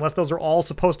monkeys unless those are all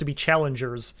supposed to be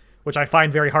challengers, which I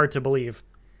find very hard to believe.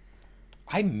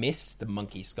 I missed the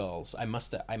monkey skulls. I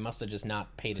must have just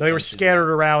not paid attention. They were scattered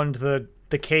around the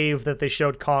cave that they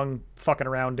showed Kong fucking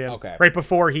around in. Okay. Right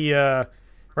before he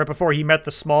met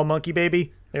the small monkey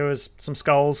baby, there was some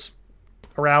skulls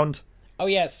around. Oh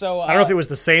yeah, so I don't know if it was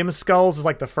the same skulls as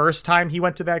like the first time he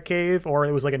went to that cave, or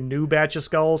it was like a new batch of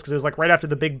skulls, because it was like right after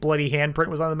the big bloody handprint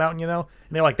was on the mountain, you know?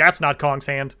 And they're like, that's not Kong's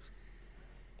hand.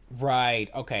 Right.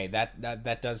 Okay.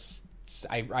 That does.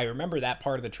 I remember that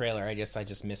part of the trailer. I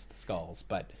just missed the skulls,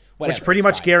 but whatever. Which pretty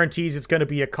much guarantees it's going to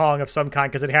be a Kong of some kind,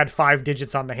 because it had 5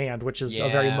 digits on the hand, which is a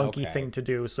very monkey thing to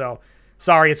do. So,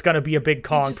 sorry, it's going to be a big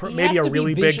Kong. Maybe a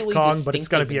really big Kong, but it's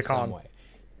going to be a Kong.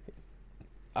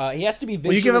 He has to be visually...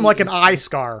 Well, you give him like an eye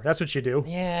scar. That's what you do.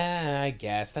 Yeah, I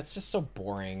guess. That's just so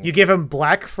boring. You give him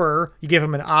black fur, you give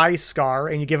him an eye scar,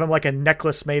 and you give him like a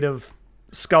necklace made of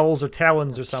skulls or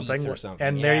talons or something. Or something.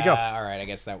 And there you go. All right, I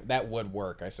guess that would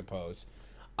work, I suppose.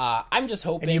 I'm just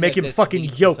hoping and you make that him this fucking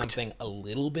leads yoked. to something a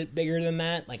little bit bigger than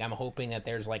that. Like, I'm hoping that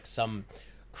there's like some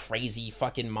crazy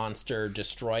fucking monster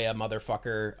destroy a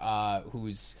motherfucker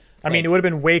who's. I mean, it would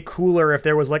have been way cooler if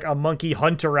there was like a monkey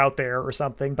hunter out there or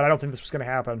something, but I don't think this was going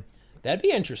to happen. That'd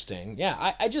be interesting.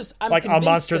 Yeah, I'm like a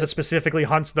monster that specifically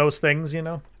hunts those things, you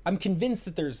know? I'm convinced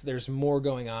that there's more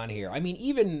going on here. I mean,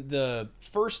 even the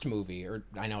first movie, or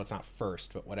I know it's not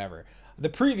first, but whatever. The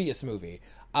previous movie,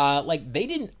 like they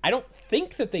didn't. I don't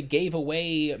think that they gave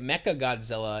away Mecha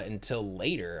Godzilla until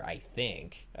later. I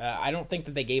think. I don't think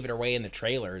that they gave it away in the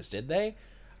trailers, did they?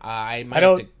 I might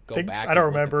have to go back. I don't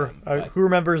remember. Who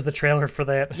remembers the trailer for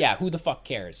that? Yeah, who the fuck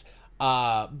cares?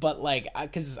 But like,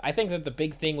 because I think that the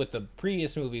big thing with the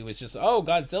previous movie was just, oh,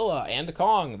 Godzilla and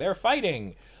Kong, they're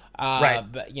fighting. Right.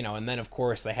 But, you know, and then of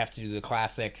course they have to do the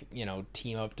classic, you know,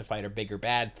 team up to fight a bigger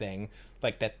bad thing,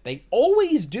 like that they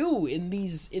always do in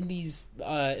these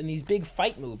big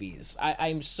fight movies.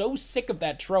 I'm so sick of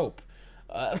that trope.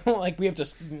 Like we have to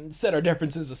set our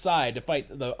differences aside to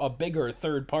fight a bigger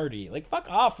third party. Like, fuck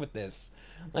off with this.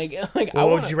 Like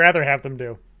what would you rather have them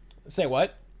do? Say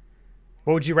what?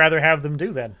 What would you rather have them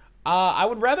do then? I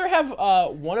would rather have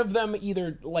one of them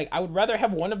either, like, I would rather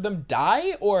have one of them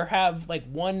die or have, like,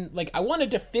 one, like, I want a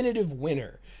definitive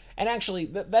winner. And actually,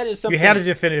 that is something... You had a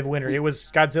definitive winner. It was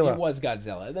Godzilla. It was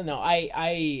Godzilla. No,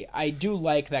 I do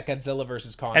like that Godzilla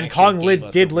versus Kong. And Kong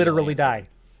did literally die.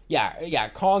 Yeah,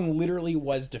 Kong literally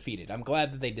was defeated. I'm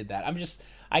glad that they did that.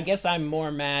 I guess I'm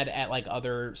more mad at, like,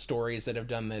 other stories that have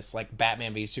done this, like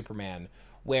Batman v Superman,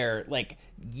 where, like,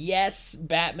 yes,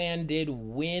 Batman did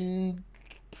win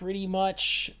pretty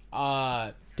much.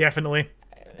 Definitely.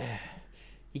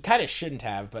 He kind of shouldn't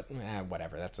have, but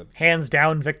whatever. That's a hands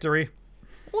down victory.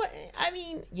 What? I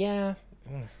mean, yeah,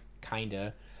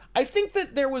 kinda. I think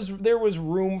that there was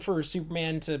room for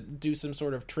Superman to do some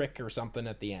sort of trick or something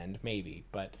at the end, maybe.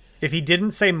 But if he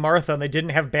didn't say Martha and they didn't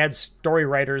have bad story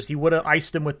writers, he would have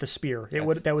iced him with the spear.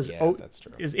 That's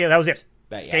true. That was it.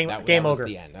 Game over.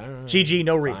 The end. GG,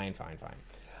 no re. Fine.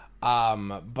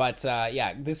 But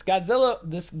this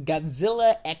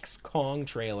Godzilla X Kong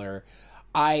trailer,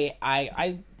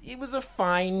 it was a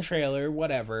fine trailer,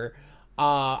 whatever.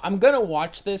 I'm gonna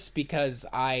watch this because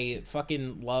I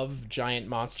fucking love giant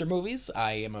monster movies.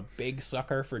 I am a big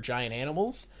sucker for giant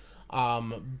animals.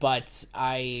 But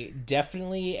I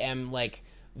definitely am, like,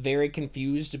 very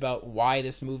confused about why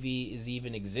this movie is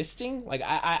even existing. Like,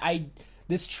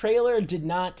 this trailer did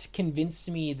not convince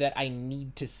me that I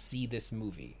need to see this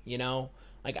movie, you know?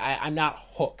 Like, I'm not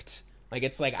hooked. Like,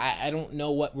 it's like, I don't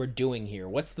know what we're doing here.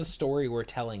 What's the story we're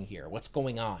telling here? What's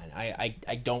going on? I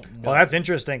don't know. Well, that's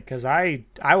interesting, because I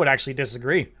would actually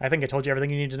disagree. I think I told you everything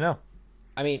you need to know.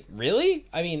 I mean, really?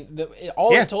 I mean,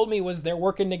 all it told me was they're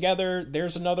working together,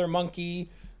 there's another monkey,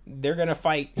 they're gonna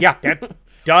fight. Yeah,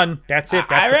 done. That's it.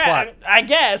 That's the plot. I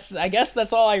guess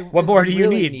that's all I What more do you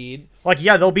really need? Like,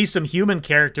 yeah, there'll be some human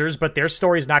characters, but their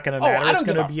story's not going to matter. It's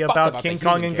going to be about King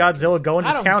Kong and Godzilla going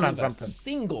to town on something. I don't give a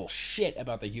single shit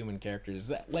about the human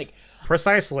characters.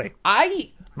 Precisely.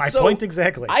 My point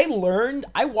exactly.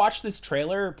 I watched this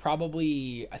trailer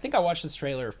I think I watched this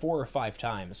trailer 4 or 5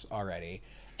 times already,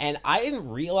 and I didn't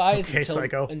realize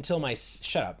until my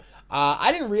shut up.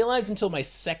 I didn't realize until my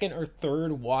second or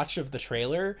third watch of the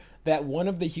trailer that one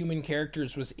of the human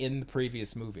characters was in the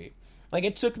previous movie. Like,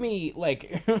 it took me,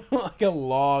 like, like a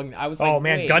long... I was like, oh,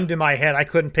 man, wait. Gun to my head. I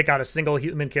couldn't pick out a single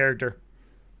human character.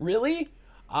 Really?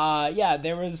 Yeah,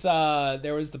 there was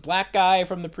the black guy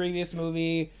from the previous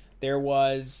movie. There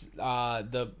was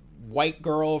the white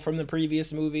girl from the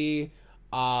previous movie.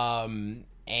 And...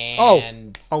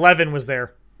 11 was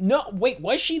there. No, wait,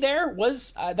 was she there?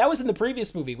 That was in the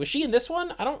previous movie. Was she in this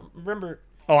one? I don't remember.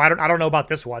 Oh, I don't know about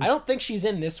this one. I don't think she's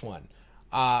in this one.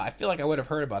 I feel like I would have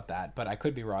heard about that, but I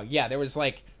could be wrong. Yeah, there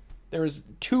was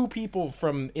 2 people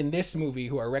in this movie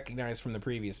who are recognized from the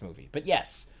previous movie. But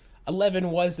yes, 11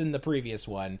 was in the previous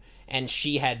one, and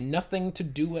she had nothing to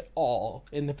do at all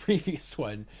in the previous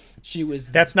one.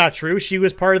 That's not true. She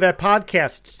was part of that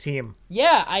podcast team.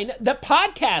 Yeah, I know. The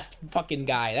podcast fucking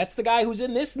guy. That's the guy who's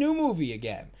in this new movie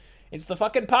again. It's the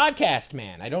fucking podcast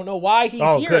man. I don't know why he's here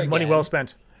again. Oh, good. Money well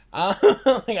spent.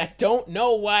 I don't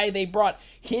know why they brought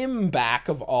him back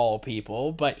of all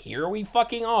people, but here we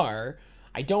fucking are.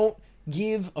 I don't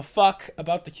give a fuck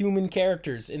about the human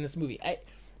characters in this movie.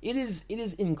 It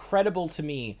is incredible to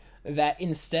me that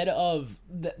instead of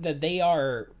that they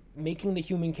are making the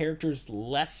human characters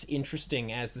less interesting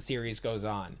as the series goes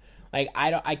on. Like,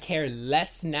 I care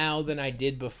less now than I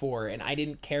did before, and I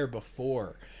didn't care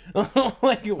before.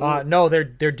 No,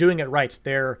 they're doing it right.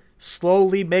 They're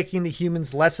slowly making the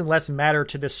humans less and less matter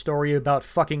to this story about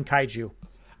fucking kaiju.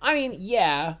 I mean,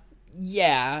 yeah,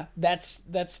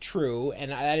 that's true,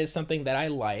 and that is something that I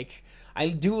like. I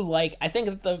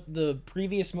think that the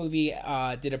previous movie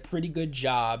did a pretty good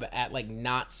job at like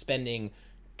not spending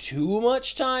too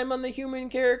much time on the human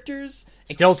characters.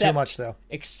 Still too much though.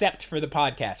 Except for the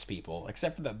podcast people,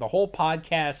 except for the whole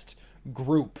podcast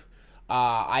group.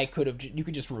 You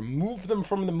could just remove them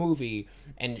from the movie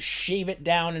and shave it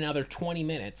down another 20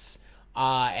 minutes.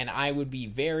 And I would be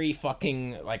very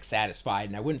fucking like satisfied,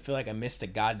 and I wouldn't feel like I missed a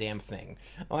goddamn thing.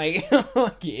 Like,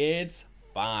 it's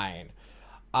fine.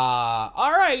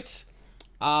 All right.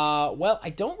 Well, I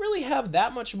don't really have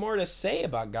that much more to say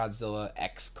about Godzilla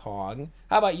X Kong.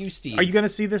 How about you, Steve? Are you going to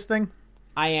see this thing?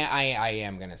 I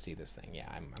am going to see this thing. Yeah,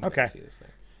 I'm okay. Going to see this thing.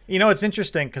 You know, it's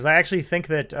interesting because I actually think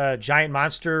that giant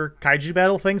monster kaiju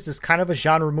battle things is kind of a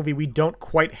genre movie we don't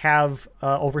quite have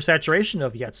oversaturation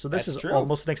of yet. So this is true.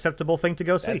 Almost an acceptable thing to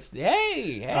go see.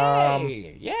 Yeah.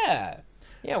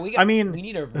 Yeah, we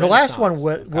need a the last one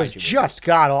was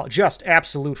just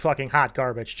absolute fucking hot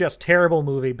garbage. Just terrible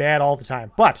movie, bad all the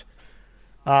time. But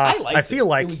I feel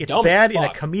like it's bad in a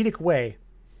comedic way.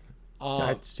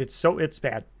 It's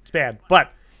bad. It's bad.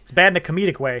 But it's bad in a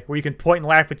comedic way where you can point and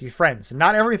laugh with your friends. And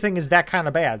not everything is that kind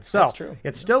of bad. So that's true.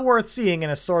 It's still worth seeing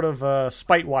in a sort of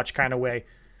spite watch kind of way.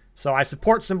 So I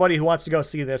support somebody who wants to go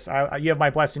see this. You have my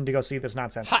blessing to go see this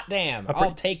nonsense. Hot damn!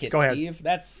 I'll take it, Steve.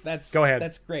 That's go ahead.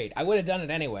 That's great. I would have done it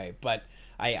anyway, but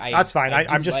that's fine.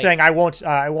 I'm just saying I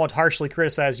won't harshly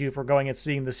criticize you for going and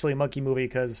seeing the Silly Monkey movie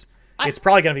because it's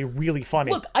probably going to be really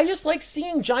funny. Look, I just like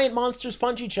seeing giant monsters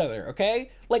punch each other. Okay,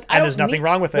 like there's nothing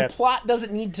wrong with that. The plot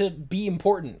doesn't need to be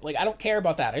important. Like I don't care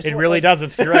about that. It really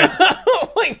doesn't. You're right.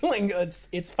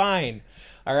 It's fine.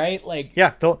 All right, like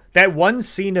yeah, that one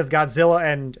scene of Godzilla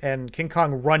and King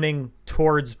Kong running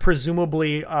towards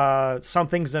presumably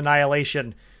something's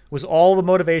annihilation was all the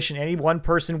motivation any one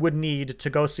person would need to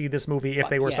go see this movie if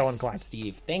they were so inclined.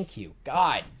 Steve, thank you,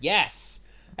 God, yes,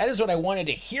 that is what I wanted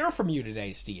to hear from you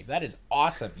today, Steve. That is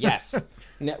awesome. Yes,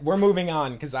 we're moving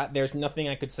on because there's nothing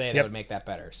I could say that would make that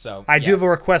better. So I do have a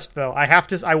request though.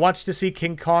 I want to see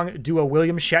King Kong do a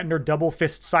William Shatner double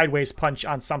fist sideways punch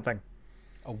on something.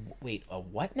 Wait, a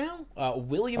what now?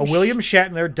 William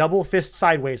Shatner double fist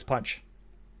sideways punch.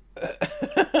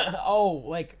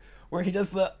 Like where he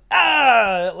does the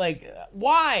like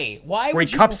why? Where he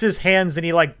cups his hands and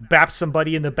he like baps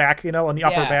somebody in the back, on the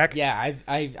upper back. Yeah,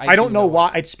 I don't know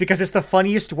why. It's because it's the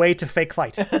funniest way to fake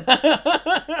fight.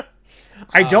 I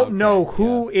don't know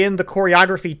who in the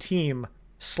choreography team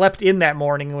slept in that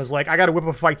morning and was like, I got to whip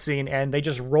a fight scene, and they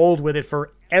just rolled with it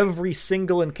for every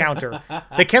single encounter.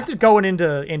 They kept it going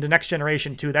into Next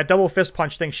Generation too. That double fist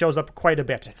punch thing shows up quite a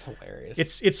bit. That's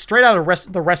hilarious. It's straight out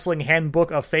of the wrestling handbook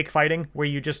of fake fighting, where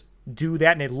you just do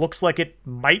that and it looks like it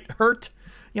might hurt.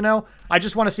 I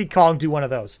just want to see Kong do one of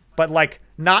those, but like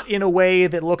not in a way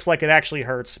that looks like it actually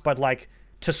hurts, but like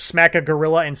to smack a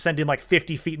gorilla and send him like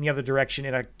 50 feet in the other direction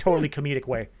in a totally comedic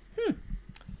way.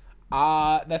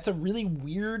 That's a really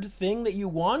weird thing that you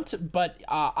want, but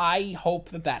I hope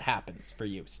that happens for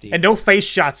you, Steve. And no face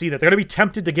shots either. They're going to be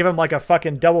tempted to give him like a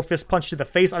fucking double fist punch to the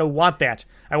face. I don't want that.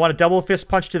 I want a double fist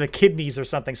punch to the kidneys or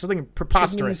something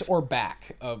preposterous. Kidneys or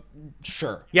back.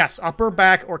 Sure. Yes, upper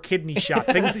back or kidney shot.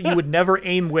 Things that you would never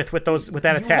aim with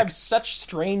that attack. You have such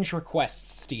strange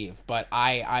requests, Steve, but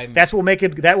I'm that will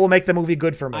make the movie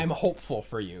good for me. I'm hopeful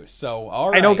for you. So,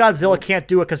 all right. I know Godzilla can't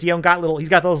do it because he's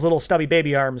got those little stubby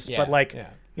baby arms, but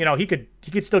he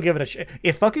could still give it a shot.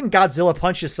 If fucking Godzilla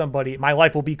punches somebody, my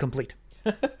life will be complete.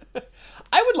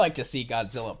 I would like to see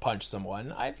Godzilla punch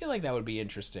someone. I feel like that would be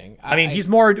interesting. I mean, he's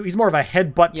more of a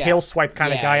headbutt tail swipe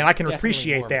kind of guy, and I can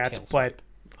appreciate that, but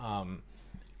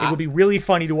it would be really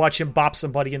funny to watch him bop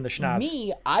somebody in the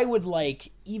schnoz. I would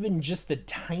like even just the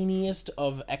tiniest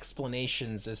of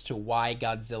explanations as to why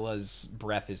Godzilla's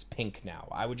breath is pink now.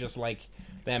 I would just like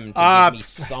them to give me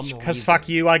some reason. Because fuck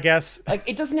you, I guess. Like,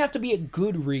 it doesn't have to be a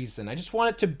good reason. I just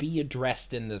want it to be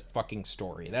addressed in the fucking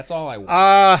story. That's all I want.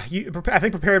 I think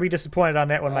prepare to be disappointed on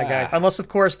that one, my guy. Unless, of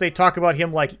course, they talk about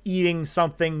him, like, eating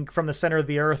something from the center of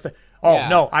the earth.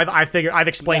 No, I've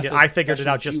explained it. I figured it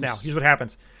out just now. Here's what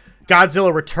happens.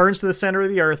 Godzilla returns to the center of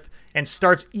the earth and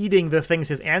starts eating the things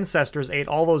his ancestors ate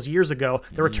all those years ago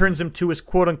that returns him to his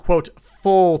quote-unquote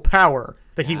full power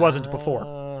that he wasn't before.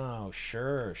 Oh,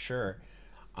 sure.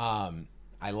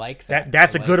 I like that.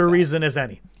 That's a gooder reason as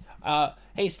any.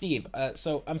 Hey, Steve,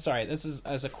 so I'm sorry, this is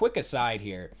as a quick aside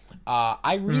here.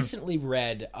 I recently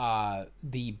read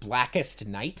The Blackest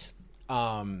Night.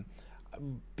 Oh,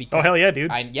 hell yeah,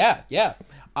 dude. Yeah.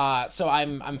 So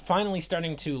I'm finally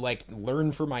starting to like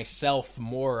learn for myself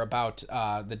more about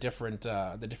the different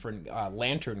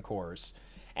Lantern Corps,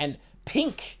 and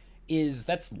pink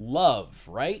that's love,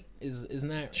 right? Isn't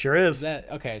that sure is? That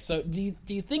okay? So do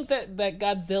you think that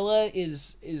Godzilla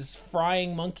is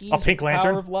frying monkeys? A pink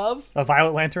lantern? Power of love? A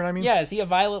violet lantern? I mean, yeah. Is he a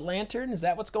violet lantern? Is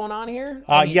that what's going on here?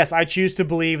 Yes, I choose to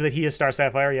believe that he is Star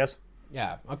Sapphire. Yes.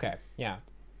 Yeah. Okay. Yeah.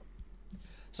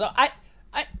 So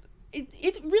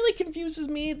it really confuses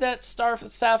me that Star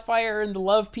Sapphire and the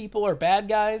Love people are bad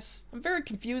guys. I'm very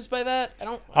confused by that. I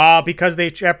don't. Because they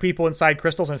trap people inside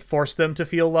crystals and force them to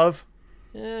feel love.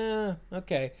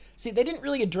 Okay. See, they didn't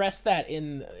really address that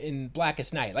in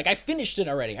Blackest Night. Like, I finished it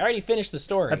already. I already finished the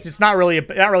story. It's not really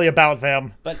about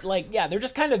them. But like, yeah, they're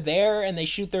just kind of there, and they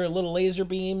shoot their little laser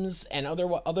beams, and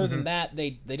other than that,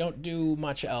 they don't do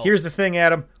much else. Here's the thing,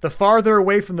 Adam. The farther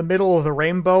away from the middle of the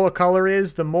rainbow a color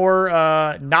is, the more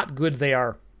not good they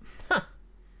are.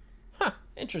 Huh.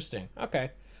 Interesting.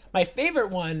 Okay. My favorite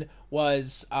one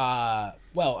was,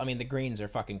 well, I mean, the greens are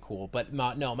fucking cool, but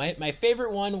no, my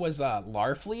favorite one was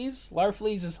Larfleeze.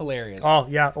 Larfleeze is hilarious. Oh,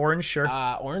 yeah, orange, sure.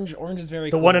 Orange is very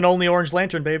cool. The one and only Orange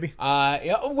Lantern, baby.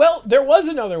 Yeah, well, there was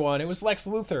another one. It was Lex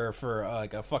Luthor for,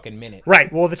 like, a fucking minute. Right,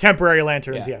 well, the temporary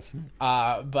lanterns, yeah. yes.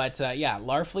 But yeah,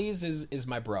 Larfleeze is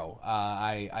my bro.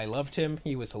 I loved him.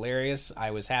 He was hilarious.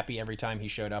 I was happy every time he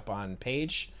showed up on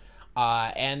page.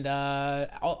 And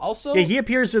also, yeah, he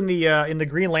appears in the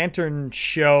Green Lantern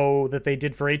show that they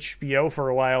did for HBO for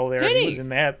a while there. Did he? Was in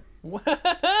that. Wow.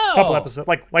 Couple episodes,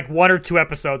 like 1 or 2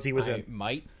 episodes he was in. I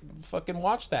might fucking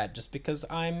watch that just because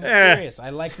I'm curious. I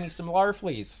like me some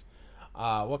Larfleeze.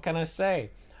 What can I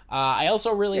say? I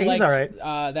also really liked right.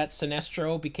 That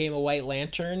Sinestro became a White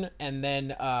Lantern and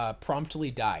then promptly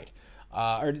died.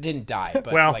 Or didn't die,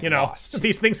 but well, like, lost.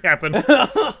 These things happen.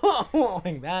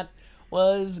 Like that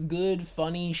was good,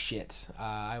 funny shit.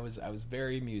 I was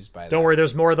very amused by that. Don't worry,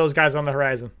 there's more of those guys on the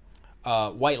horizon.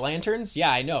 White Lanterns?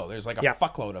 Yeah, I know. There's like a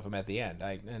fuckload of them at the end.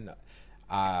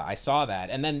 I saw that.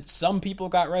 And then some people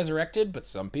got resurrected, but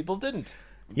some people didn't.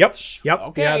 Yep.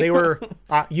 Okay. Yeah, they were...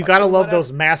 you gotta love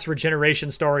those mass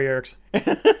regeneration story arcs.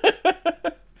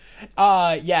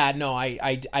 Yeah, no,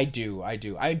 I do.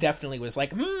 I definitely was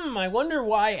like, I wonder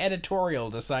why editorial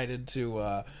decided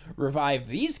to revive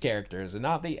these characters and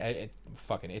not the...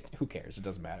 who cares? It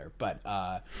doesn't matter. But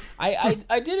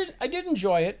I did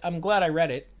enjoy it. I'm glad I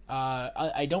read it.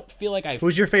 I don't feel like I...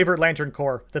 Who's your favorite Lantern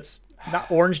Corps? That's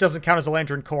not... Orange doesn't count as a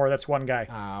Lantern Corps. That's one guy.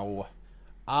 Ow.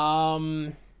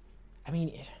 I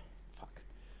mean... Fuck.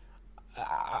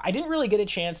 I didn't really get a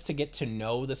chance to get to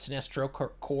know the Sinestro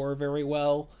Corps very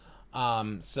well.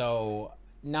 So...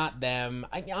 Not them.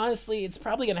 Honestly, it's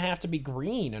probably going to have to be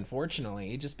green,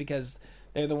 unfortunately, just because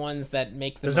they're the ones that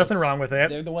make the There's nothing wrong with it.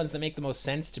 They're the ones that make the most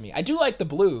sense to me. I do like the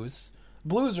blues.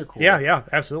 Blues are cool. Yeah,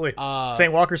 absolutely.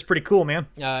 St. Walker's pretty cool, man.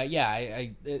 Yeah,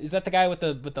 I is that the guy with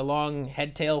the long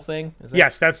head tail thing?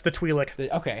 Yes, that's the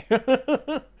Twi'lek. Okay.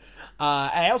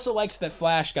 I also liked that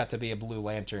Flash got to be a Blue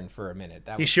Lantern for a minute.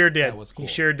 He sure did. That was cool.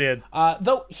 He sure did.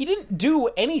 Though he didn't do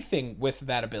anything with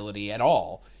that ability at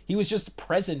all. He was just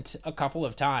present a couple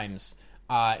of times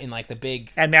in like the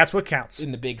big... And that's what counts.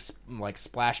 In the big like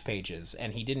splash pages.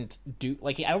 And he didn't do...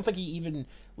 Like, I don't think he even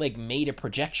like made a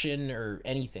projection or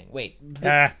anything. Wait.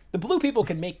 The blue people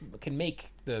can make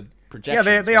the projections.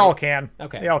 Yeah, they all can.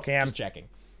 Okay. They all can. Just checking.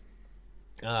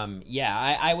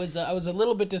 Yeah, I was a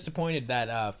little bit disappointed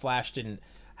that Flash didn't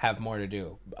have more to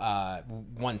do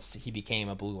once he became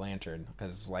a Blue Lantern,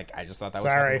 because like I just thought that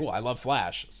was fucking cool. I love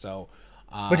Flash, so.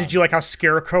 But did you like how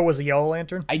Scarecrow was a Yellow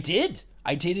Lantern? I did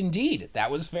indeed.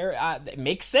 That was very. It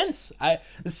makes sense.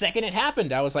 The second it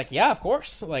happened, I was like, yeah, of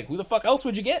course. Like, who the fuck else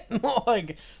would you get?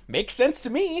 Like, makes sense to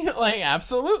me. Like,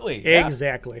 absolutely. Yeah.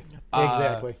 Exactly.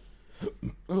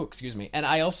 Oh, excuse me. And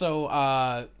I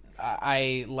also.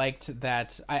 I liked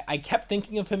that. I kept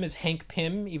thinking of him as Hank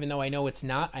Pym, even though I know it's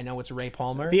not. I know it's Ray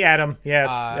Palmer. The Atom,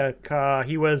 yes.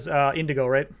 He was Indigo,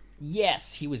 right?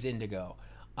 Yes, he was Indigo.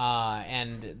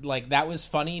 And like that was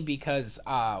funny because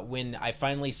when I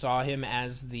finally saw him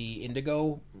as the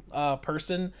Indigo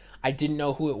person, I didn't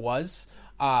know who it was.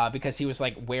 Because he was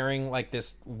like wearing like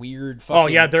this weird fucking... Oh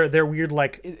yeah, their weird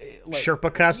like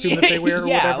Sherpa costume that they wear or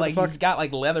whatever like the fuck. He's got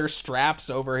like leather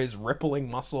straps over his rippling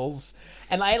muscles.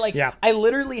 And I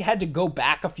literally had to go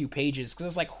back a few pages because I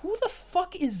was like, who the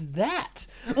fuck is that?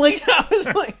 Like I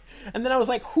was like, and then I was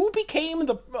like, who became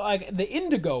the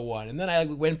Indigo one? And then I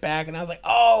went back and I was like,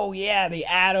 oh yeah, the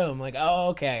Atom. Like, oh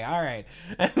okay, all right.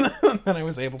 And then I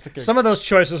was able to... Some of those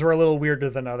choices were a little weirder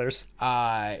than others.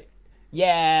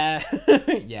 Yeah,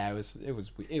 yeah, it was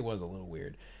a little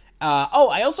weird.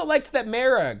 I also liked that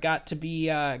Mara got to be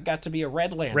a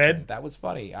Red Lantern. Red? That was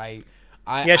funny.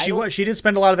 She did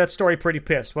spend a lot of that story pretty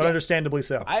pissed, but understandably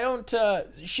so. I don't.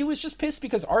 She was just pissed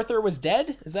because Arthur was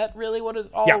dead. Is that really what it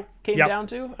all came down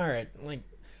to? All right, like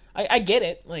I get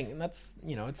it. Like that's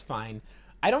it's fine.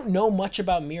 I don't know much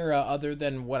about Mira other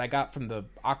than what I got from the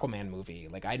Aquaman movie.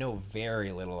 Like I know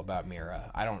very little about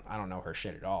Mira. I don't know her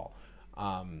shit at all.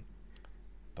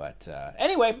 But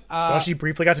anyway, well, she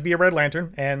briefly got to be a Red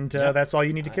Lantern, and that's all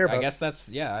you need to care about. I guess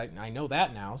that's I know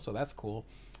that now, so that's cool.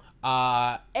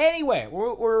 Anyway,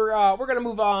 we're gonna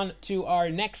move on to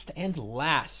our next and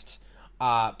last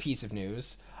piece of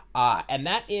news. And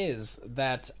that is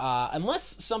that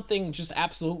unless something just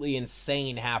absolutely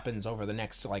insane happens over the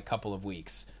next couple of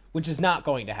weeks, which is not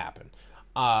going to happen,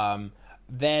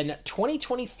 then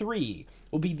 2023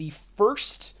 will be the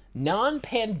first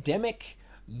non-pandemic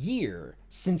year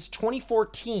since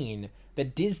 2014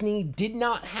 that Disney did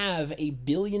not have a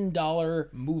billion-dollar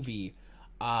movie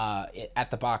at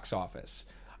the box office,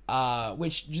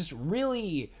 which just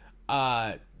really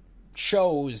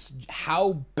shows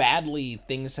how badly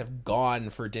things have gone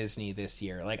for Disney this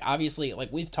year. Like obviously,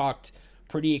 we've talked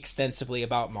pretty extensively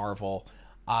about Marvel.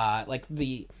 I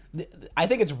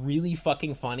think it's really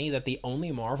fucking funny that the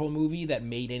only Marvel movie that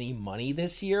made any money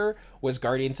this year was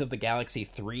Guardians of the Galaxy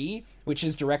 3, which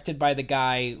is directed by the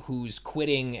guy who's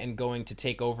quitting and going to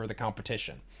take over the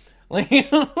competition. Like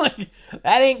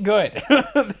that ain't good.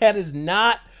 That is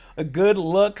not a good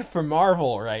look for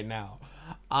Marvel right now.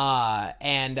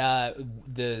 And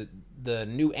the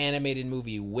new animated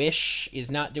movie Wish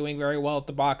is not doing very well at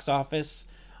the box office,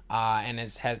 and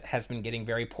has been getting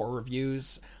very poor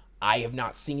reviews. I have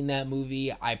not seen that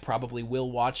movie. I probably will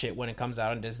watch it when it comes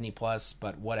out on Disney Plus,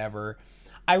 but whatever.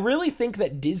 I really think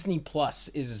that Disney Plus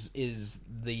is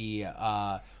the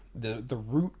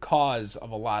root cause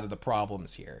of a lot of the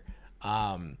problems here.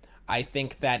 I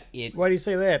think that it. Why do you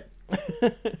say that?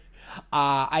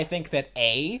 I think that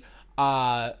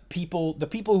the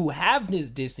people who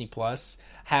have Disney Plus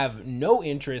have no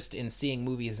interest in seeing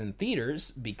movies in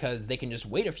theaters because they can just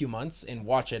wait a few months and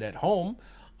watch it at home,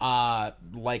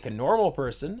 like a normal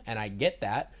person, and I get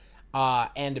that.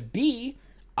 And B,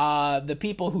 the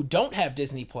people who don't have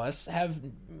Disney Plus have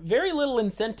very little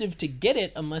incentive to get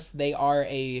it unless they are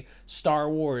a Star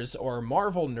Wars or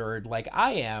Marvel nerd like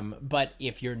I am. But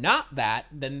if you're not that,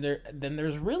 then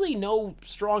there's really no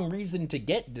strong reason to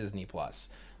get Disney Plus.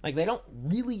 Like they don't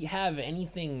really have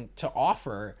anything to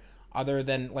offer other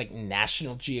than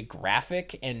National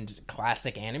Geographic and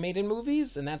classic animated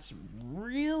movies, and that's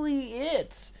really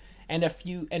it. And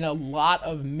a lot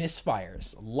of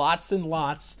misfires, lots and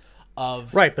lots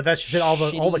of right, but that's just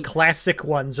all the classic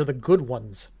ones are the good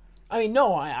ones. I mean,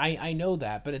 no, I know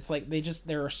that, but it's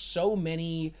there are so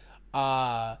many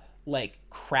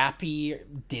crappy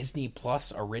Disney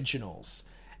Plus originals,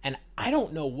 and I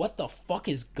don't know what the fuck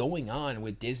is going on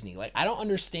with Disney. I don't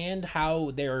understand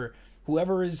how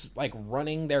whoever is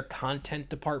running their content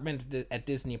department at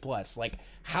Disney Plus,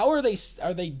 how are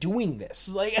they doing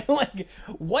this?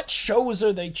 What shows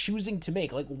are they choosing to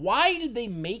make? Why did they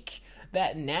make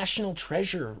that National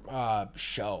Treasure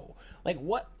show?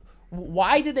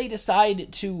 Why did they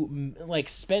decide to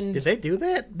spend? Did they do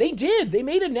that? They did. They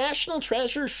made a National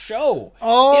Treasure show.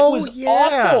 Oh, it was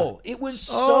awful. It was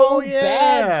so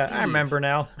bad, Steve. I remember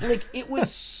now. It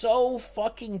was so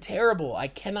fucking terrible. I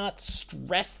cannot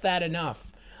stress that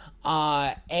enough.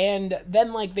 And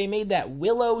then they made that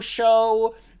Willow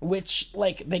show, which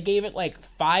they gave it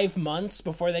 5 months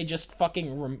before they just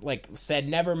fucking said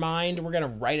never mind, we're gonna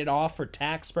write it off for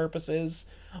tax purposes,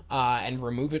 and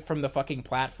remove it from the fucking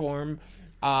platform,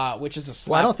 which is a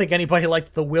slap. Well, I don't think anybody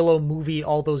liked the Willow movie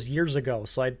all those years ago,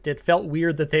 so it felt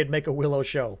weird that they'd make a Willow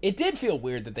show. It did feel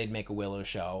weird that they'd make a Willow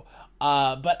show,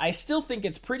 but I still think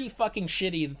it's pretty fucking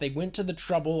shitty that they went to the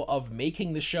trouble of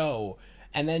making the show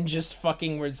and then just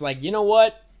fucking where it's you know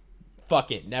what?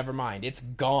 Fuck it, never mind. It's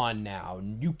gone now.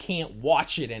 You can't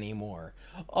watch it anymore.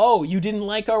 Oh, you didn't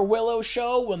like our Willow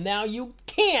show? Well, now you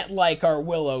can't like our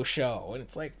Willow show. And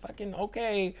it's fucking,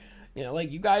 okay.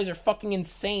 You guys are fucking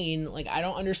insane. I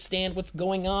don't understand what's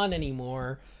going on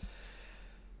anymore.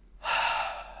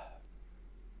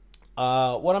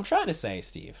 What I'm trying to say,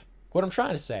 Steve, is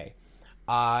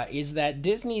that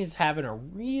Disney's having a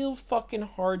real fucking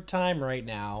hard time right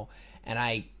now, and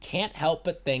I can't help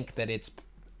but think that it's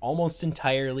almost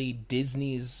entirely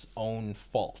Disney's own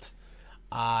fault.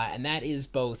 And that is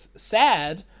both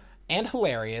sad and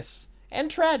hilarious and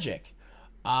tragic.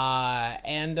 What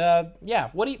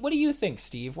do you think,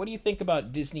 Steve? What do you think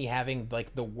about Disney having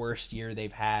the worst year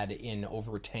they've had in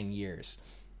over 10 years?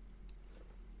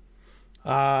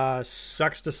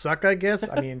 Sucks to suck, I guess.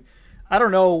 I mean, I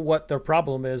don't know what their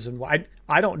problem is, and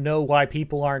I don't know why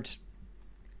people aren't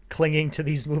clinging to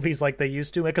these movies like they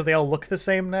used to because they all look the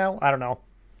same now. I don't know.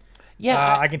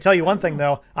 Yeah, I can tell you one thing,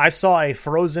 though. I saw a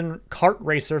Frozen kart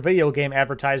racer video game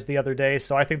advertised the other day,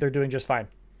 so I think they're doing just fine.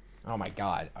 Oh my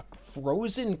god. A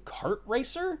Frozen kart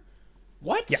racer?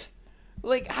 What? Yeah.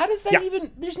 Like, how does that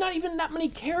even... There's not even that many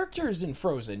characters in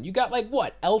Frozen. You got, like,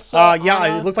 what? Elsa, yeah,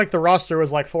 Anna? it looked like the roster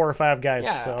was like 4 or 5 guys.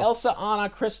 Yeah, so. Elsa, Anna,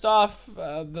 Kristoff,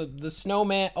 the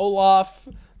snowman, Olaf,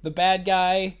 the bad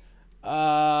guy,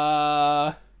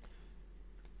 No,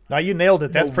 you nailed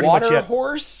it. That's pretty much it. The water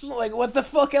horse? Like, what the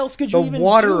fuck else could you even do? The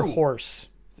water horse.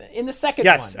 In the second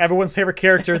one. Yes, everyone's favorite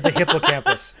character, the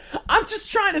hippocampus. I'm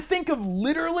just trying to think of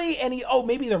literally any... Oh,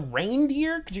 maybe the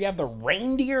reindeer? Could you have the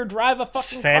reindeer drive a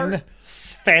fucking cart?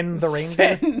 Sven the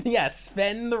reindeer?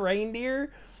 Sven the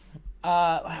reindeer.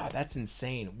 Wow, that's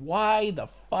insane. Why the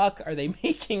fuck are they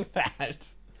making that?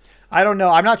 I don't know.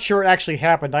 I'm not sure it actually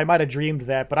happened. I might have dreamed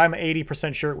that, but I'm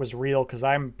 80% sure it was real because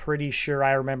I'm pretty sure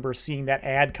I remember seeing that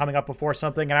ad coming up before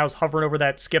something, and I was hovering over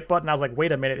that skip button. I was like,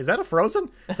 wait a minute, is that a Frozen?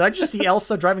 Did I just see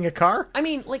Elsa driving a car? I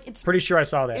mean, like, it's... Pretty sure I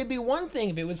saw that. It'd be one thing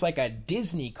if it was like a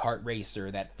Disney kart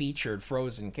racer that featured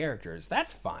Frozen characters.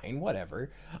 That's fine, whatever.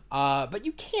 But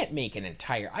you can't make an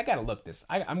entire... I gotta look this...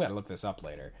 I'm gonna look this up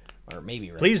later. Or maybe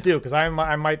right Please now. do, because I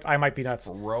might be nuts.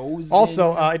 Frozen.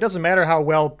 Also, it doesn't matter how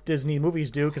well Disney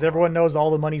movies do, because everyone knows all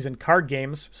the money's in card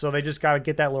games, so they just got to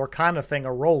get that Lorcana thing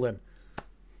a rolling.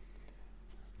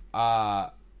 I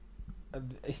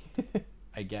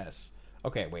guess.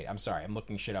 Okay, wait. I'm sorry. I'm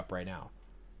looking shit up right now.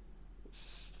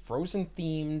 Frozen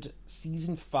themed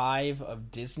season 5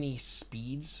 of Disney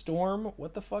Speedstorm.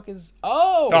 What the fuck is?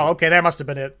 Oh, okay, that must have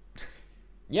been it.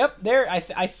 Yep, there.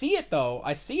 I see it though.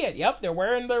 I see it. Yep, they're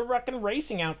wearing their fucking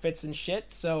racing outfits and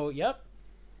shit. So, yep.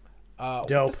 What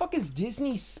the fuck is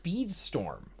Disney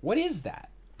Speedstorm? What is that?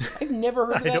 I've never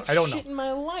heard of that shit in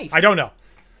my life. I don't know.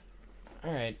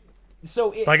 All right.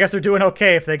 So I guess they're doing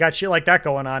okay if they got shit like that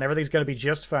going on. Everything's gonna be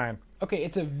just fine. Okay,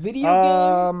 it's a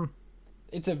video game.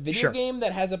 It's a video sure. game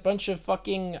that has a bunch of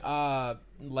fucking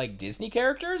like Disney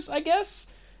characters, I guess.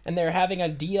 And they're having a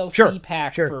DLC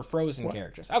pack for Frozen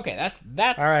characters. Okay,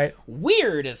 that's all right.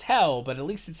 Weird as hell, but at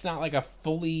least it's not like a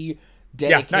fully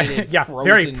dedicated Frozen...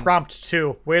 very prompt,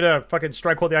 too. Way to fucking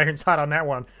strike while the iron's hot on that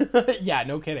one. Yeah,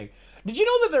 no kidding. Did you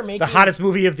know that they're making... The hottest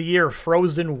movie of the year,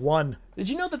 Frozen 1. Did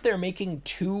you know that they're making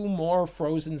 2 more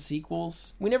Frozen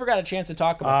sequels? We never got a chance to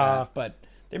talk about that, but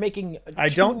they're making I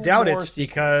don't doubt it, sequels.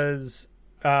 Because...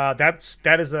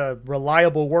 that is a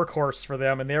reliable workhorse for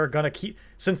them, and they're going to keep...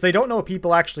 Since they don't know what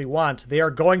people actually want, they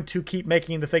are going to keep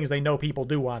making the things they know people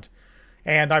do want.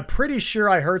 And I'm pretty sure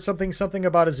I heard something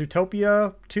about a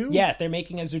Zootopia 2? Yeah, they're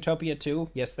making a Zootopia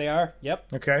 2. Yes, they are. Yep.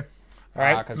 Okay. All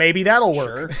right. Maybe that'll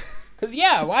work. Because,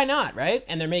 yeah, why not, right?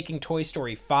 And they're making Toy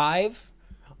Story 5.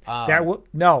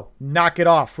 No, knock it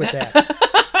off with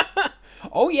that.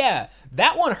 Oh, yeah.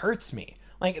 That one hurts me.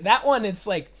 Like, that one, it's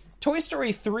like... Toy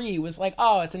Story 3 was like,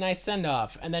 oh, it's a nice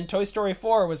send-off. And then Toy Story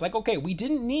 4 was like, okay, we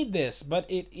didn't need this, but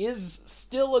it is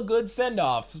still a good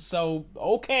send-off. So,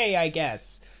 okay, I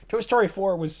guess. Toy Story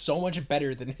 4 was so much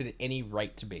better than it had any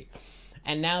right to be.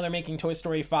 And now they're making Toy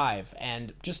Story 5.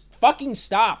 And just fucking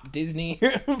stop, Disney.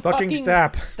 fucking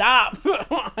stop. Stop.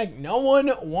 Like, no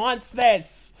one wants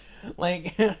this.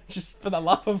 Like, just for the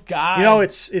love of God. You know,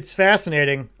 it's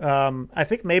fascinating. I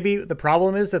think maybe the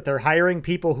problem is that they're hiring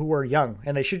people who are young,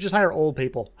 and they should just hire old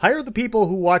people. Hire the people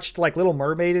who watched, like, Little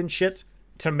Mermaid and shit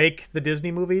to make the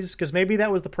Disney movies, because maybe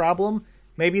that was the problem.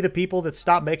 Maybe the people that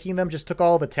stopped making them just took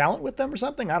all the talent with them or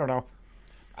something. I don't know.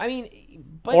 I mean,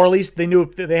 but... Or at least they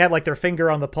knew they had, like, their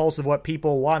finger on the pulse of what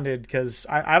people wanted, because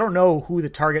I don't know who the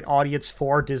target audience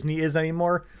for Disney is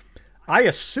anymore. I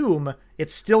assume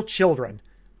it's still children.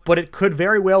 But it could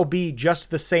very well be just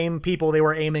the same people they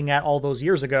were aiming at all those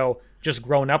years ago, just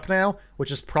grown up now, which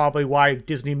is probably why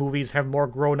Disney movies have more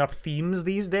grown-up themes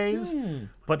these days.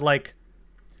 But, like,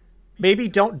 maybe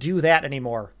don't do that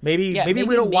anymore. Maybe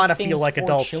we don't want to feel like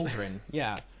adults. Children.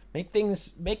 Yeah. Make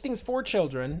things for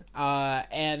children.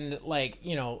 And, like,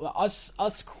 you know,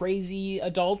 us crazy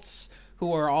adults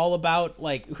who are all about,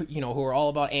 like, you know, who are all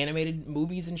about animated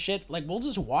movies and shit, like, we'll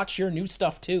just watch your new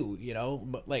stuff too, you know?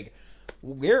 But, like...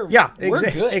 We're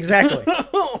good. Exactly.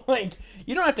 Like,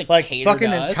 you don't have to like cater fucking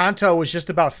to us. Encanto was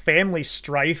just about family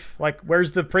strife. Like,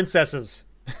 where's the princesses?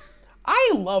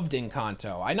 I loved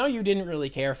Encanto. I know you didn't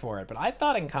really care for it, but I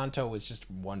thought Encanto was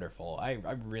just wonderful. I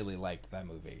really liked that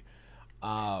movie.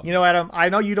 You know, Adam, I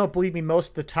know you don't believe me most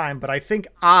of the time, but I think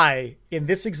I, in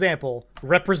this example,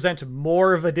 represent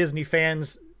more of a Disney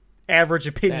fan's average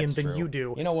opinion than you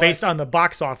do, you know what? based on the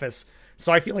box office.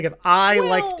 So I feel like if I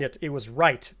liked it, it was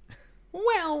right.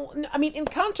 Well, I mean,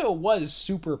 Encanto was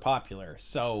super popular,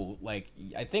 so like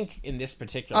I think in this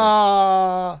particular,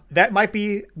 that might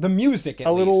be the music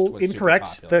a little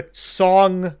incorrect. The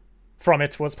song from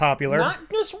it was popular, not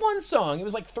just one song. It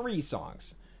was like 3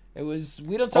 songs. It was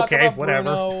 "We Don't Talk About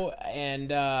Bruno" and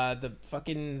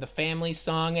the family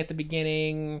song at the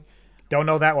beginning. Don't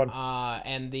know that one.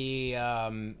 And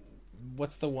the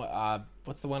what's the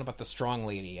one about the strong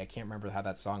lady? I can't remember how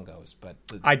that song goes, but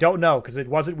I don't know because it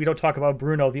wasn't "We Don't Talk About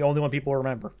Bruno." The only one people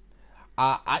remember.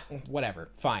 Whatever,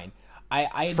 fine.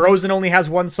 Frozen only has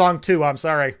one song too. I'm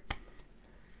sorry.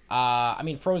 I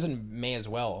mean, Frozen may as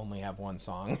well only have one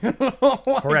song.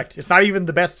 Correct. It's not even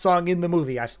the best song in the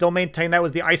movie. I still maintain that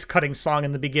was the ice cutting song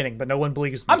in the beginning, but no one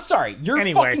believes me. I'm sorry. You're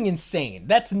fucking insane.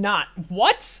 That's not...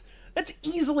 What? That's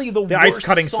easily the worst ice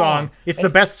cutting song. It's the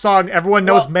best song. Everyone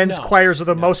knows men's choirs are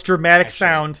the most dramatic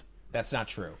sound. That's not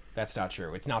true. That's not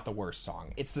true. It's not the worst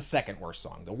song. It's the second worst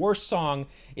song. The worst song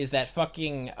is that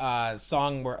fucking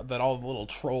song that all the little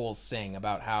trolls sing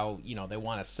about how, they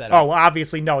want to set up. Oh, well,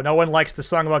 obviously, no. No one likes the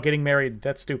song about getting married.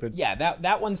 That's stupid. Yeah,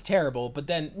 that one's terrible. But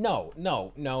then, no.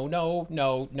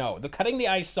 The Cutting the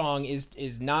Ice song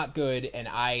is not good, and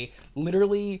I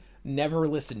literally never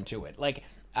listened to it. Like...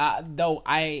 though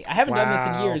I haven't done this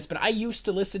in years, but I used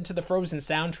to listen to the Frozen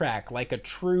soundtrack like a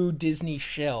true Disney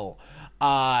shill,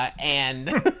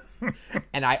 and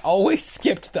and I always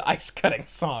skipped the ice cutting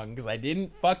song because I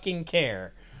didn't fucking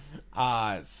care.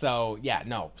 So yeah,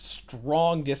 no,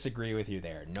 strong disagree with you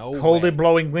there. No cold way. And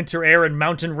blowing winter air and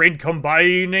mountain rain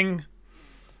combining.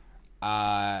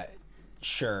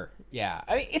 Sure, yeah.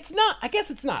 I mean, it's not. I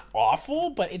guess it's not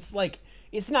awful, but it's like.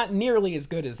 It's not nearly as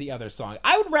good as the other song.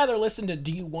 I would rather listen to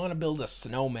Do You Want to Build a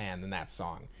Snowman than that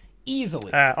song.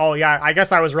 Easily. Oh, yeah. I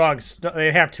guess I was wrong.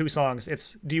 They have 2 songs.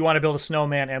 It's Do You Want to Build a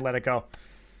Snowman and Let It Go.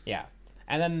 Yeah.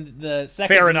 And then the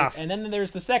second... Fair enough. And then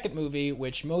there's the second movie,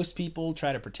 which most people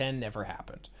try to pretend never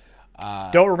happened.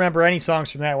 Don't remember any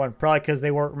songs from that one. Probably because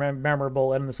they weren't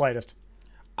memorable in the slightest.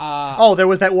 There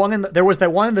was that one in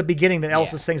the beginning that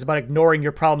Elsa sings about ignoring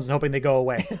your problems and hoping they go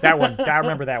away. That one. I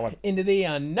remember that one. Into the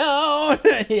unknown.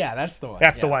 Yeah, that's the one.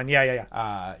 That's the one.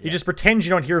 Yeah. You just pretend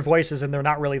you don't hear voices and they're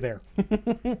not really there.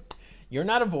 You're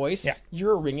not a voice. Yeah.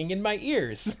 You're ringing in my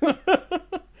ears.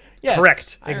 Yes.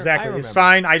 Correct. Exactly. It's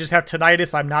fine. I just have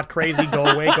tinnitus. I'm not crazy. Go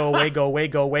away, go away, go away,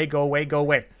 go away, go away, go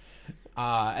away.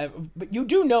 But you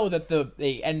do know that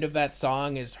the end of that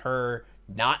song is her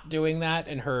not doing that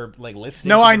and her like listening.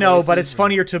 No, I know, but it's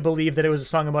funnier to believe that it was a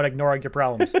song about ignoring your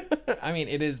problems. I mean,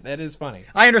 that is funny.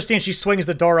 I understand she swings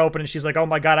the door open and she's like, "Oh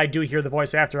my god, I do hear the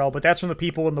voice after all," but that's when the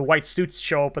people in the white suits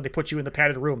show up and they put you in the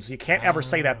padded room, so you can't ever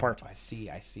say that part. I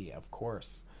see, of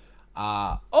course.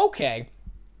 Okay.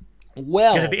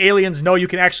 Well, because if the aliens know you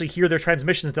can actually hear their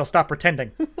transmissions, they'll stop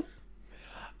pretending.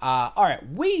 All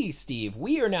right, Steve,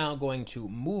 we are now going to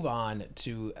move on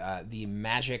to the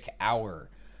magic hour.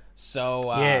 So,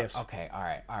 yes. Okay, all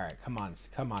right, come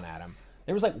on, Adam.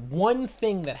 There was like one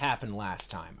thing that happened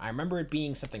last time. I remember it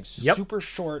being something super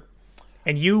short.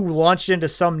 And you launched into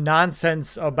some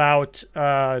nonsense about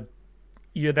that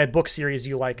book series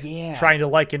you like, trying to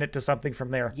liken it to something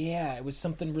from there. Yeah, it was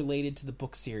something related to the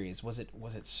book series. Was it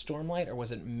Stormlight or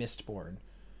was it Mistborn?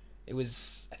 I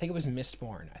think it was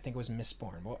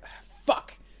Mistborn. Well,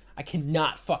 fuck! I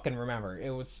cannot fucking remember.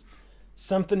 It was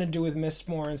something to do with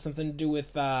Mistborn, something to do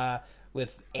with Aaron.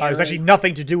 It was actually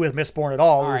nothing to do with Mistborn at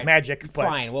all. It was magic. But...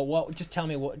 Fine. Well, just tell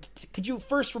me could you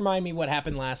first remind me what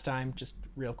happened last time, just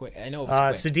real quick? I know it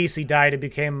was quick. Sidisi died and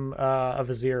became a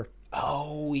vizier.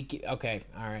 Oh, okay.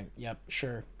 All right. Yep.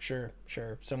 Sure.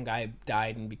 Some guy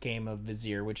died and became a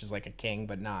vizier, which is like a king,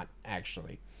 but not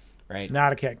actually, right?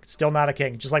 Not a king. Still not a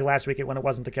king. Just like last week when it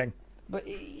wasn't a king. But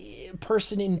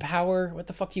person in power? What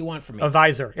the fuck do you want from me?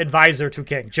 Advisor to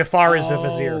king. Jafar is a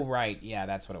vizier. Oh, right. Yeah,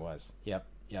 that's what it was. Yep.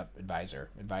 Advisor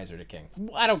to king.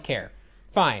 I don't care.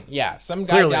 Fine. Yeah. Some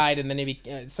guy died, and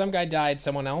then some guy died.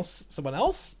 Someone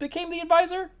else became the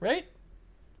advisor, right?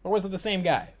 Or was it the same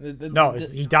guy? No,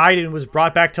 he died and was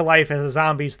brought back to life as a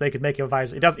zombie so they could make him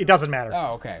advisor. It doesn't matter.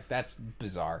 Oh, okay. That's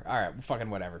bizarre. All right. Fucking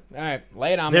whatever. All right.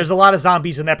 Lay it on me. There's a lot of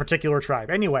zombies in that particular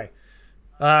tribe. Anyway,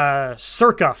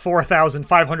 circa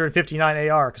 4,559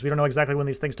 AR, because we don't know exactly when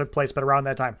these things took place, but around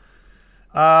that time.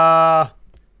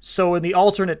 So in the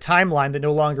alternate timeline that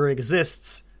no longer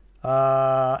exists,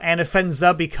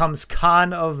 Anafenza becomes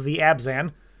Khan of the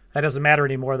Abzan. That doesn't matter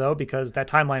anymore, though, because that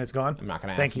timeline is gone. I'm not going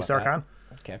to ask Thank you, Sarkhan. That.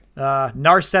 Okay.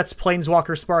 Narset's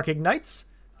Planeswalker Spark ignites.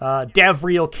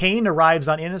 Davriel Kane arrives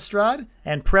on Innistrad,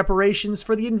 and preparations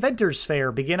for the Inventors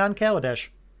Fair begin on Kaladesh.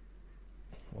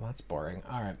 Well, that's boring.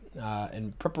 All right.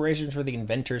 And preparations for the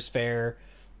Inventors Fair,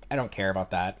 I don't care about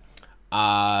that.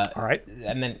 All right.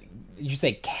 And then you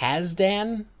say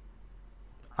Kazdan?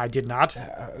 I did not.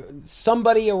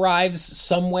 Somebody arrives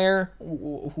somewhere.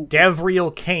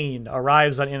 Davriel Kane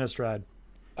arrives on Innistrad.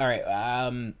 All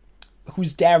right.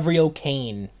 Who's Davriel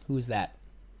Kane? Who's that?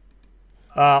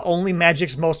 Only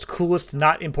Magic's most coolest,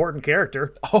 not important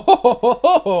character.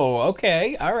 Oh,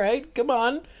 okay. All right. Come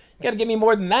on. You gotta give me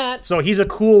more than that. So he's a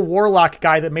cool warlock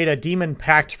guy that made a demon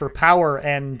pact for power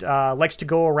and likes to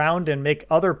go around and make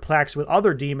other pacts with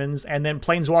other demons and then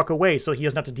planeswalk away so he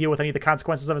doesn't have to deal with any of the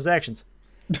consequences of his actions.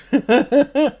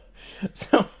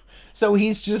 So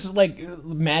he's just like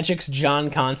Magic's John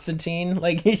Constantine.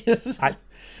 Like he just...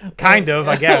 Kind of,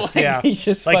 I guess, like, yeah. He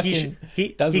just like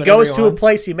he goes to a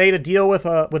place. He made a deal with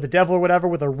the devil or whatever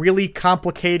with a really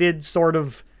complicated sort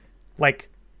of like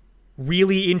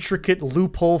really intricate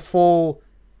loophole-full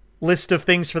list of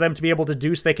things for them to be able to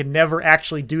do, so they can never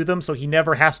actually do them. So he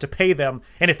never has to pay them,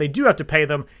 and if they do have to pay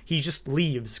them, he just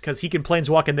leaves because he can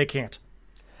planeswalk and they can't.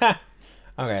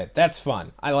 Okay, that's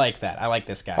fun. I like that. I like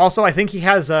this guy. Also, I think he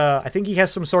has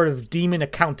some sort of demon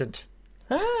accountant.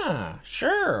 Ah,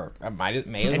 sure. May as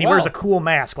well. And he wears a cool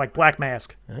mask, like Black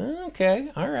Mask. Okay,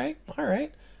 all right.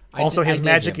 Also, his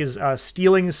magic is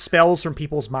stealing spells from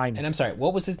people's minds. And I'm sorry,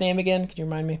 what was his name again? Could you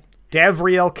remind me?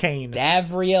 Davriel Kane.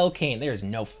 Davriel Kane. There's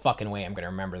no fucking way I'm going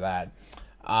to remember that.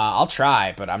 I'll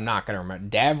try, but I'm not going to remember.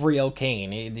 Davriel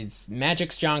Kane. It's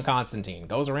Magic's John Constantine.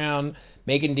 Goes around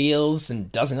making deals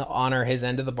and doesn't honor his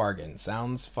end of the bargain.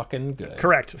 Sounds fucking good.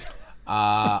 Correct.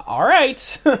 All right.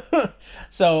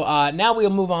 So now we'll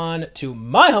move on to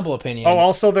my humble opinion. Oh,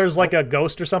 also there's like a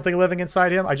ghost or something living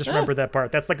inside him. I just remembered that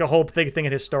part. That's like a whole big thing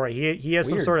in his story. He has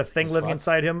some sort of thing living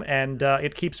inside him, and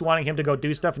it keeps wanting him to go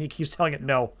do stuff, and he keeps telling it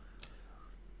no.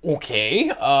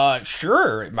 Okay,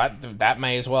 sure. That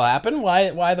may as well happen.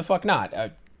 Why the fuck not?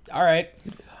 All right.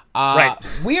 Right.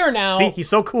 We are now... See, he's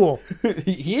so cool.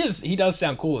 He does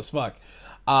sound cool as fuck.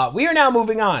 We are now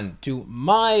moving on to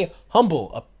my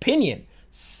humble opinion.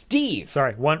 Steve.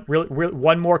 Sorry, one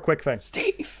more quick thing.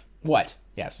 Steve. What?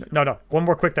 Yes. No. One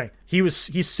more quick thing.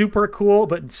 He's super cool,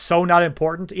 but so not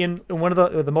important. In one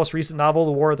of the most recent novel,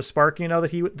 The War of the Spark,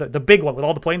 the big one with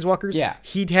all the planeswalkers. Yeah.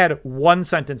 He'd had one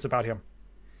sentence about him.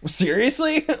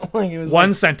 Seriously? Like it was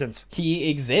one sentence.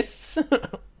 He exists.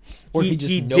 Or he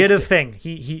did a thing.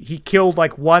 He killed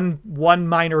like one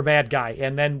minor bad guy,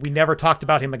 and then we never talked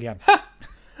about him again.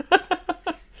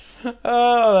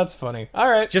 Oh, that's funny. All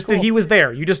right, just cool. That he was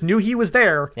there. You just knew he was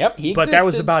there. Yep, he existed. But that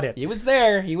was about it. He was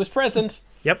there. He was present.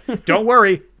 Yep. Don't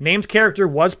worry. Named character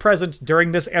was present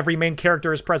during this every main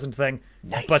character is present thing.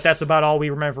 Nice. But that's about all we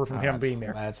remember from him being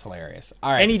there. That's hilarious.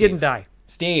 All right, and he didn't die.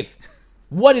 Steve,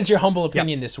 what is your humble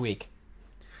opinion this week?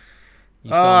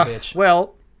 You son of a bitch.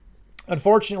 Well,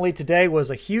 unfortunately, today was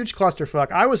a huge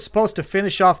clusterfuck. I was supposed to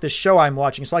finish off this show I'm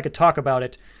watching so I could talk about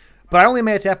it, but I only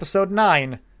made it to episode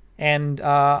 9. And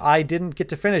I didn't get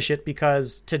to finish it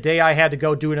because today I had to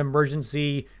go do an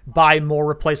emergency buy more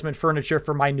replacement furniture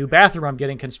for my new bathroom I'm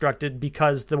getting constructed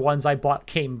because the ones I bought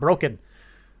came broken.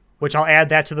 Which I'll add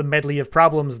that to the medley of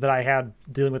problems that I had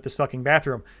dealing with this fucking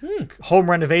bathroom. Home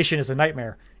renovation is a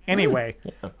nightmare. Anyway.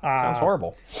 Sounds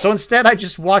horrible. So instead I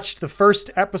just watched the first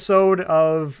episode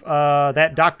of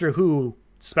that Doctor Who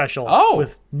special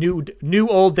with new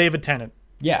old David Tennant.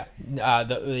 Yeah,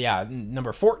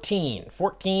 number 14.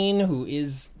 14, who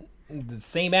is the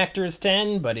same actor as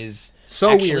 10, but is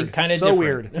actually kind of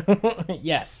different. Weird.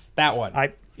 Yes, that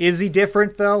one. Is he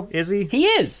different, though? Is he? He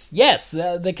is, yes.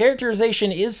 The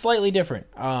characterization is slightly different.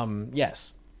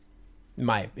 Yes. In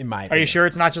my opinion. Are you sure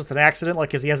it's not just an accident, like,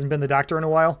 because he hasn't been the Doctor in a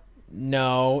while?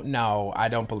 No, I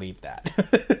don't believe that.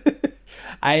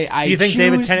 Do you think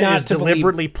David Tennant is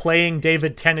deliberately playing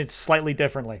David Tennant slightly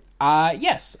differently?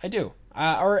 Yes, I do.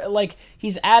 Or like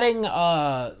he's adding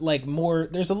like more.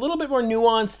 There's a little bit more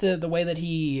nuance to the way that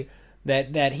he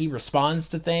responds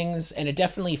to things, and it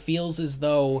definitely feels as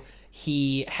though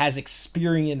he has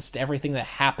experienced everything that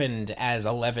happened as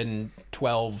 11,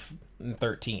 12, and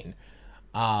 13.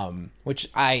 Which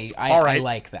I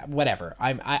like that. Whatever.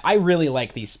 I really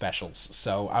like these specials,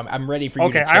 so I'm ready for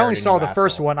you to tear I only saw the asshole.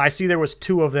 first one. I see there was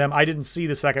 2 of them. I didn't see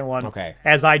the second one. Okay.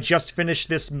 As I just finished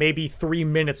this maybe 3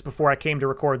 minutes before I came to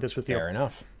record this with you. Fair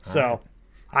enough. So right.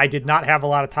 I did not have a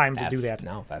lot of time to do that.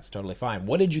 No, that's totally fine.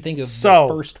 What did you think of the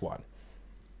first one?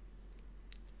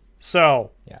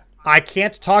 So yeah. I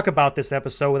can't talk about this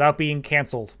episode without being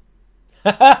canceled.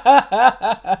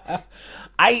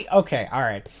 Okay, all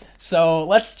right. So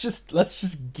let's just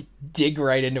dig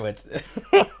right into it.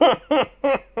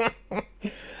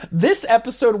 This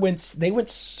episode went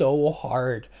so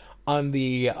hard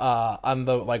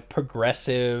like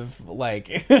progressive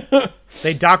like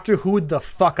They Doctor Who'd the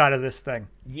fuck out of this thing.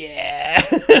 Yeah.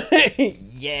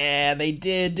 Yeah, they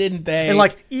did, didn't they? And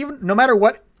like, even no matter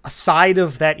what side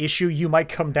of that issue you might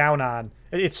come down on,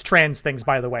 it's trans things,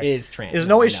 by the way. It is trans. There's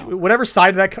no issue. Whatever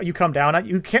side of that you come down on,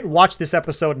 you can't watch this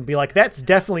episode and be like, that's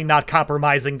definitely not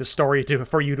compromising the story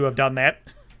for you to have done that.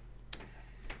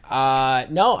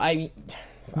 No, I...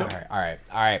 No. All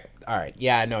right.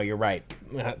 Yeah, no, you're right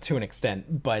to an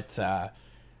extent, but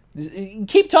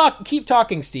keep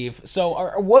talking, Steve.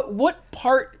 So, what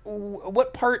part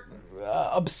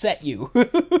upset you?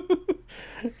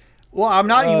 Well, I'm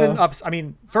not even I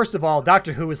mean, first of all,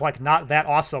 Doctor Who is like not that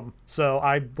awesome. So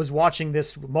I was watching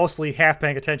this mostly half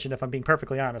paying attention, if I'm being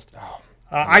perfectly honest.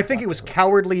 I think it was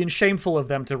cowardly and shameful of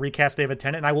them to recast David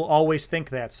Tennant, and I will always think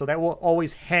that. So that will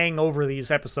always hang over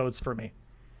these episodes for me.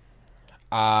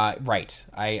 Right.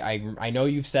 I know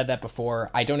you've said that before.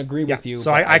 I don't agree with you.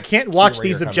 So I can't watch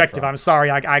these objective. I'm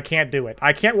sorry. I can't do it.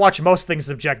 I can't watch most things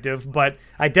objective, but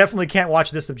I definitely can't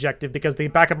watch this objective because the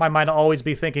back of my mind will always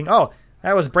be thinking, oh,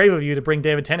 that was brave of you to bring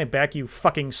David Tennant back, you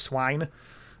fucking swine.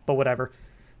 But whatever.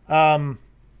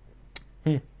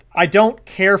 I don't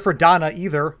care for Donna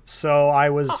either, so I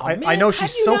know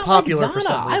she's so popular for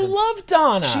some reason. I love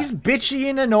Donna. She's bitchy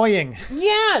and annoying.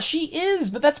 Yeah, she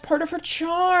is, but that's part of her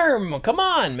charm. Come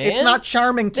on, man. It's not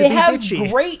charming to be bitchy. They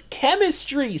have great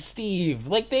chemistry, Steve.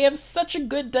 Like, they have such a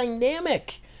good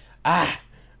dynamic. All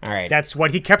right. That's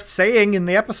what he kept saying in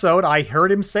the episode. I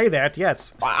heard him say that,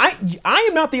 yes. I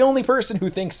am not the only person who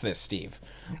thinks this, Steve.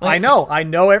 Like, I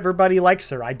know everybody likes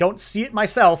her. I don't see it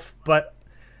myself, but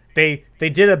they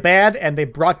did a bad and they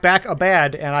brought back a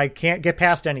bad, and I can't get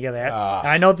past any of that. And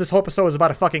I know this whole episode was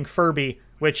about a fucking Furby,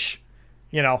 which,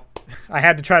 you know, I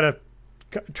had to try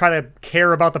to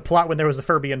care about the plot when there was a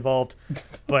Furby involved,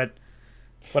 but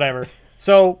whatever.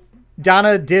 So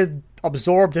Donna did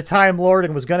absorb the Time Lord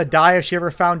and was going to die if she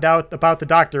ever found out about the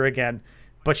Doctor again,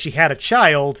 but she had a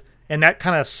child, and that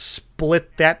kind of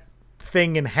split that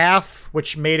thing in half,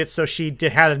 which made it so she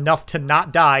had enough to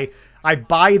not die. I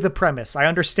buy the premise. I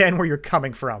understand where you're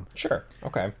coming from. Sure.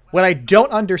 Okay. What I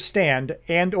don't understand,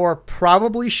 and or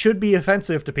probably should be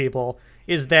offensive to people,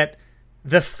 is that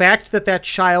the fact that that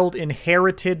child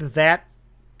inherited that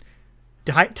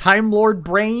Time Lord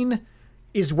brain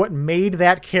is what made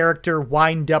that character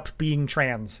wind up being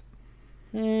trans.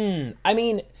 I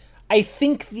mean, I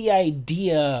think the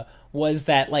idea was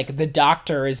that, like, the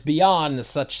Doctor is beyond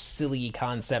such silly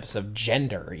concepts of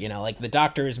gender, you know? Like, the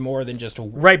Doctor is more than just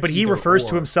right, but he refers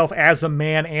to himself as a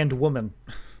man and woman.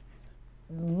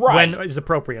 Right. When is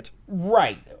appropriate.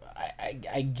 Right.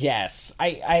 I guess.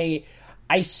 I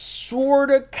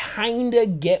sort of kind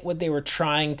of get what they were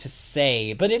trying to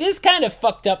say, but it is kind of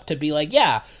fucked up to be like,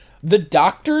 yeah, the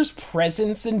Doctor's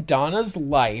presence in Donna's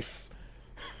life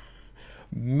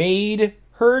made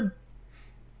her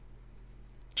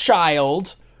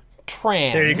child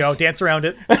trans. There you go. Dance around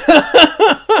it.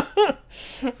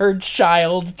 Her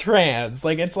child trans.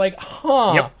 Like, it's like,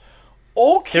 huh. Yep.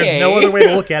 Okay. There's no other way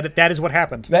to look at it. That is what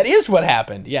happened. That is what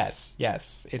happened. Yes,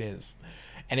 it is.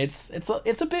 And it's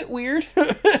a bit weird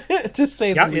to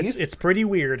say the least. It's pretty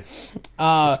weird.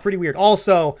 It's pretty weird.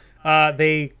 Also, I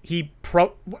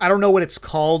don't know what it's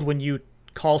called when you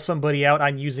call somebody out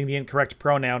on using the incorrect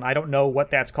pronoun. I don't know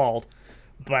what that's called,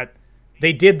 but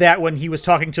they did that when he was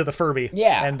talking to the Furby.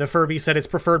 Yeah. And the Furby said its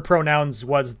preferred pronouns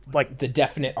was like the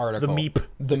definite article. The meep.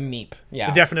 The meep.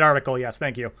 Yeah. The definite article. Yes.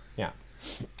 Thank you. Yeah.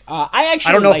 I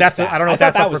don't know if that's I don't know if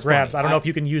that's up for grabs. Funny. I don't know if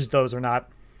you can use those or not.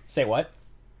 Say what?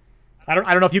 I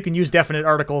don't know if you can use definite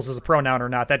articles as a pronoun or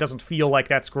not. That doesn't feel like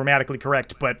that's grammatically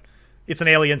correct, but it's an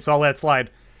alien, so I'll let it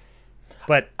slide.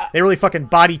 But they really fucking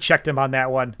body checked him on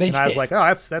that one. And I was like, oh,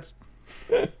 that's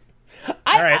all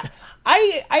right.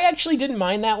 I actually didn't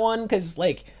mind that one because,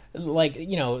 like,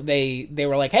 you know, they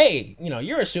were like, hey, you know,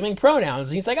 you're assuming pronouns.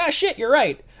 And he's like, oh, shit, you're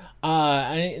right.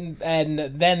 And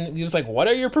then he was like, what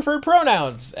are your preferred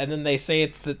pronouns? And then they say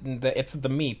it's the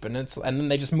meep, and then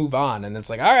they just move on, and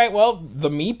it's like, all right, well, the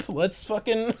meep, let's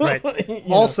fucking right.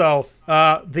 Also,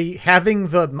 the having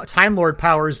the Time Lord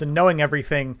powers and knowing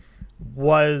everything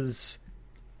was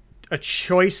a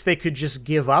choice they could just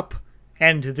give up,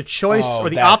 and the choice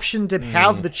option to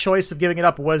have the choice of giving it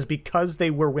up was because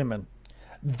they were women.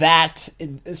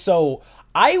 So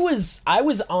I was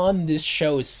on this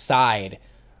show's side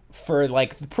for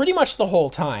like pretty much the whole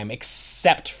time,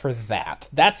 except for that.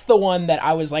 That's the one that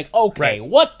I was like, okay, right.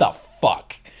 What the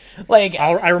fuck? Like,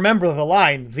 I remember the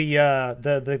line.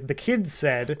 The kid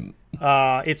said,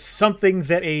 "It's something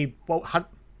that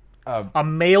a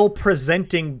male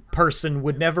presenting person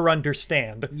would never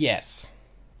understand." Yes.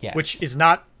 Which is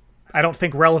not I don't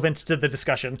think relevant to the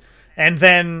discussion. And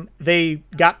then they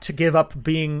got to give up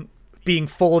being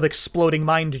full of exploding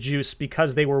mind juice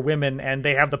because they were women and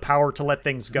they have the power to let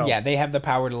things go. Yeah, they have the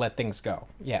power to let things go.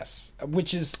 Yes.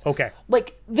 Which is... Okay.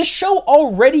 Like, the show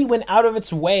already went out of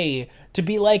its way to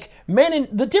be like,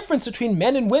 the difference between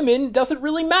men and women doesn't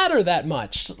really matter that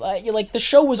much. Like the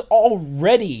show was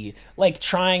already, like,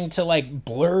 trying to, like,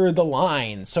 blur the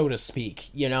line, so to speak,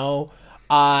 you know?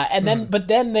 And then, but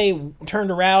then they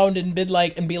turned around and be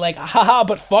like, haha,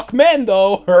 but fuck men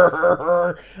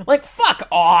though. Like, fuck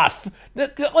off.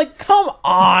 Like, come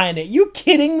on. Are you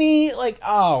kidding me? Like,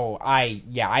 I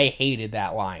hated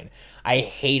that line. I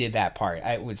hated that part.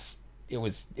 It was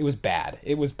bad.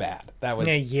 It was bad. That was,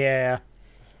 yeah.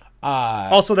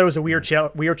 Also, there was a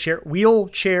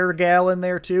wheelchair gal in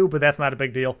there too, but that's not a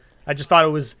big deal. I just thought it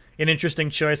was an interesting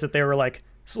choice that they were like,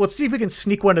 so let's see if we can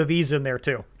sneak one of these in there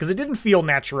too, because it didn't feel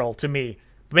natural to me.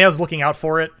 I mean, I was looking out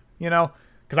for it, you know,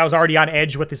 because I was already on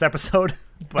edge with this episode.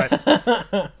 But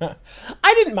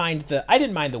I didn't mind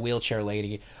the wheelchair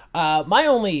lady. My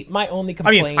only complaint.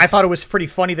 I mean, I thought it was pretty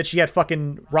funny that she had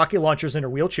fucking rocket launchers in her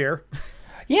wheelchair.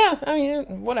 Yeah, I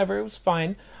mean, whatever, it was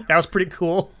fine. That was pretty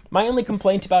cool. My only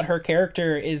complaint about her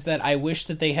character is that I wish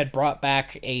that they had brought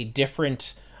back a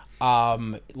different,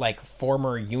 like,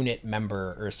 former unit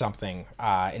member or something,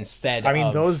 instead. I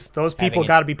mean, those people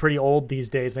got to be pretty old these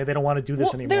days. Maybe they don't want to do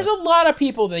this anymore. There's a lot of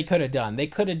people they could have done. They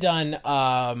could have done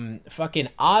fucking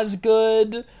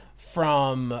Osgood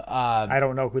from. I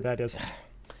don't know who that is.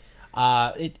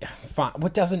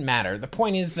 What doesn't matter. The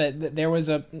point is that there was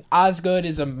Osgood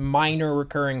is a minor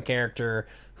recurring character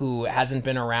who hasn't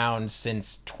been around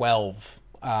since 12.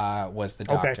 Was the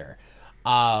Doctor. Okay.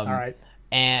 All right.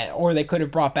 Or they could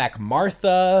have brought back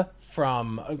Martha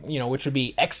from, which would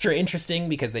be extra interesting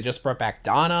because they just brought back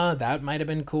Donna. That might have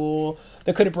been cool.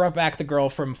 They could have brought back the girl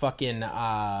from fucking,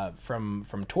 from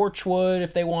Torchwood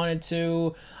if they wanted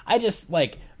to. I just,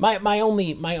 like, my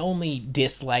only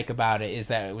dislike about it is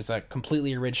that it was a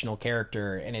completely original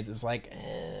character, and it was like,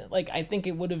 I think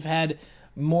it would have had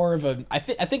more of I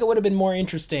think it would have been more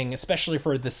interesting, especially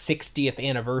for the 60th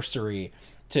anniversary,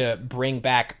 to bring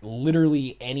back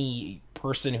literally any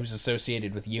person who's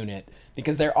associated with UNIT,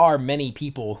 because there are many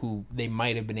people who they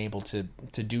might have been able to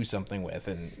do something with,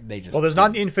 and they just there's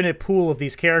not an infinite pool of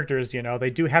these characters, they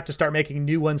do have to start making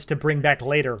new ones to bring back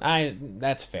later.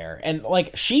 That's fair. And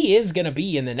like, she is gonna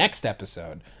be in the next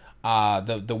episode,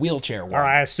 the wheelchair one. Or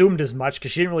I assumed as much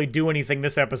because she didn't really do anything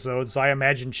this episode, so I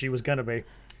imagined she was gonna be.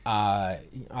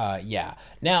 Yeah.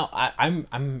 Now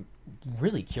I'm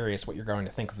really curious what you're going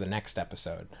to think of the next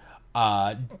episode.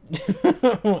 I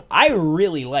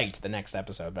really liked the next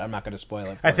episode, but I'm not going to spoil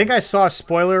it. I think I saw a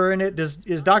spoiler in it.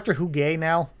 Is Doctor Who gay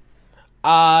now?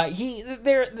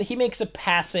 He makes a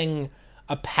passing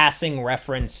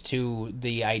reference to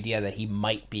the idea that he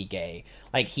might be gay.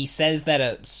 Like, he says that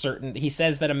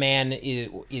a man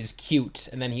is cute,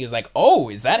 and then he was like, "Oh,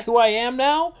 is that who I am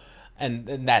now?"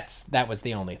 And that was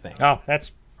the only thing. Oh,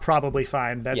 that's probably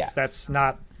fine. That's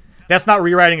not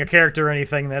rewriting a character or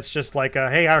anything. That's just like,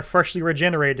 hey, I'm freshly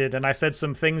regenerated, and I said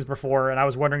some things before, and I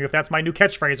was wondering if that's my new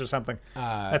catchphrase or something.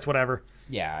 That's whatever.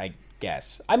 Yeah, I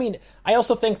guess. I mean, I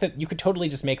also think that you could totally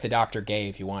just make the Doctor gay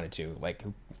if you wanted to. Like,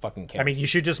 who fucking cares? I mean, you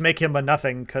should just make him a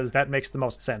nothing, because that makes the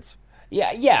most sense.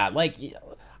 Yeah, like...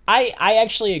 I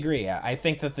actually agree. I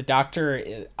think that the Doctor...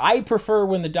 I prefer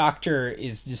when the Doctor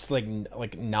is just, like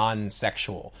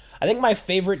non-sexual. I think my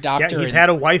favorite Doctor... Yeah, he's had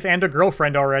a wife and a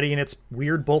girlfriend already, and it's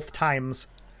weird both times.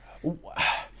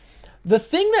 The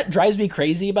thing that drives me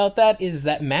crazy about that is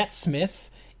that Matt Smith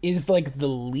is, like, the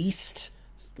least,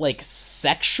 like,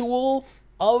 sexual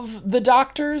of the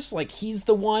Doctors. Like, he's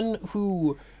the one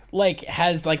who, like,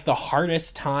 has, like, the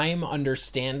hardest time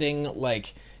understanding,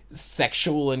 like...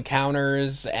 sexual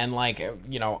encounters and, like,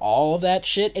 all of that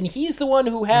shit, and he's the one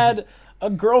who had a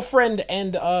girlfriend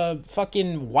and a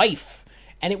fucking wife,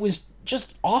 and it was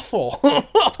just awful. Like,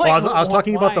 I was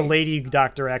talking about the lady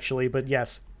Doctor, actually, but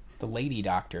yes, the lady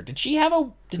Doctor. Did she have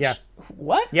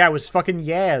what? Yeah, it was fucking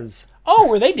Yaz. Oh,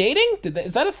 were they dating?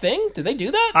 Is that a thing? Did they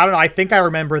do that? I don't know. I think I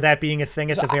remember that being a thing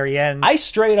at the very end. I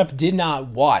straight up did not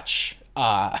watch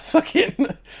I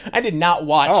did not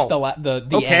watch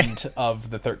the end of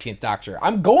the 13th Doctor.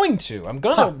 I'm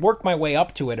gonna work my way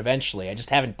up to it eventually. I just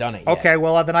haven't done it yet. Okay,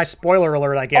 well, then spoiler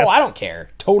alert, I guess. Oh, I don't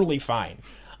care. Totally fine.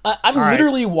 I'm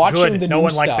literally watching the new stuff. No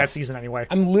one likes that season anyway.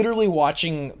 I'm literally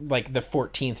watching, like, the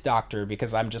 14th Doctor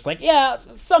because I'm just like, yeah,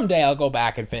 someday I'll go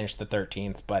back and finish the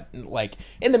 13th. But, like,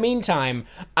 in the meantime,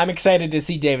 I'm excited to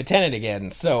see David Tennant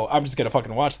again. So I'm just going to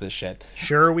fucking watch this shit.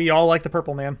 Sure, we all like the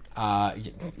Purple Man.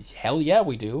 Hell yeah,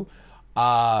 we do.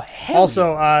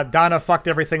 Also, Donna fucked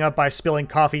everything up by spilling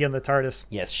coffee in the TARDIS.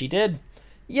 Yes, she did.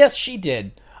 Yes, she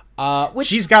did. Which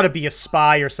she's got to be a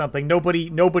spy or something.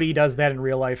 Nobody does that in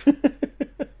real life.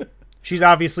 She's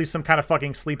obviously some kind of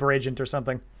fucking sleeper agent or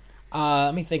something.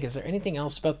 Let me think. Is there anything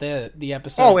else about the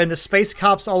episode? Oh, and the space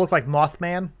cops all look like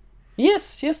Mothman.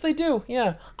 Yes, they do.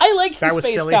 Yeah, I liked the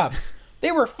space cops.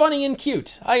 They were funny and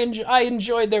cute. I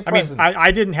enjoyed their presence.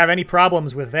 I didn't have any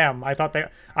problems with them.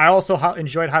 I also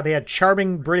enjoyed how they had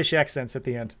charming British accents at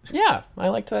the end. Yeah, I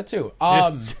liked that too.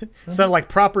 Sounded like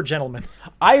proper gentlemen.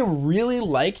 I really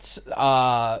liked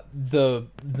the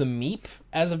Meep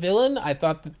as a villain. I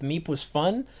thought that the Meep was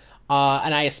fun.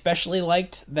 And I especially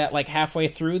liked that, like, halfway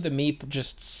through, the Meep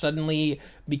just suddenly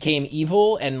became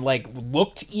evil and, like,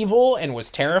 looked evil and was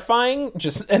terrifying,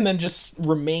 and then just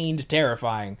remained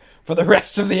terrifying for the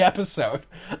rest of the episode.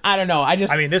 I don't know.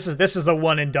 This is a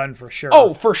one and done for sure.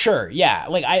 Oh, for sure. Yeah.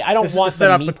 Like, I don't want the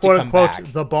Meep to come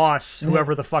back. The boss,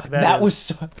 whoever the fuck that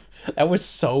is. That was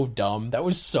so dumb. That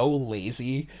was so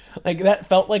lazy. Like, that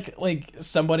felt like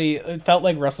somebody. It felt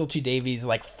like Russell T Davies'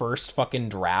 like first fucking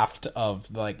draft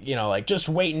of like, you know, like, just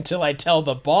wait until I tell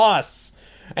the boss.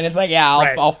 And it's like,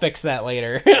 yeah, I'll fix that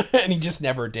later. And he just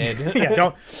never did. Yeah,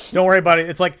 don't worry about it.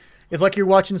 It's like you're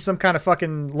watching some kind of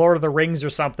fucking Lord of the Rings or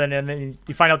something, and then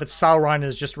you find out that Sauron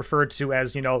is just referred to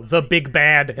as, you know, the big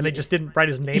bad, and they just didn't write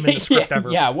his name in the script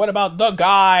ever. Yeah, what about the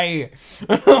guy?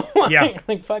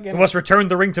 Like fucking. We must return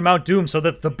the ring to Mount Doom so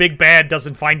that the big bad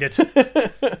doesn't find it.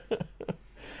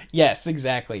 Yes,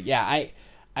 exactly. Yeah,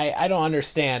 I don't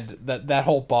understand that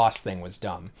whole boss thing was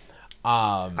dumb.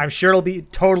 I'm sure it'll be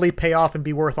totally pay off and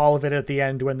be worth all of it at the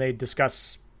end when they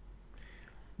discuss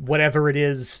whatever it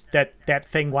is that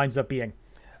thing winds up being.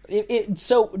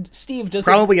 So, Steve,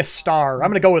 probably a star. I'm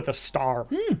going to go with a star.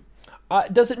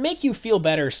 Does it make you feel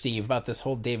better, Steve, about this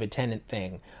whole David Tennant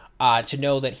thing? To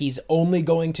know that he's only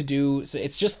going to do... So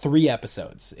it's just 3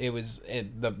 episodes. It was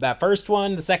that first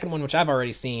one, the second one, which I've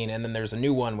already seen, and then there's a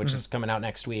new one, which is coming out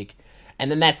next week.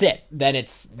 And then that's it. Then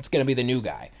it's going to be the new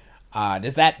guy.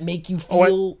 Does that make you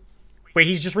feel... Wait,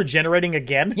 he's just regenerating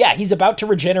again? Yeah, he's about to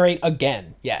regenerate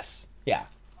again. Yes. Yeah.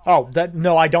 Oh,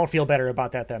 no, I don't feel better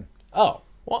about that then. Oh.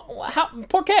 Well,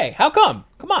 okay. How come?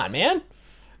 Come on, man.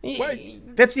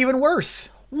 That's even worse.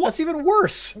 That's even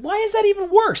worse. Why is that even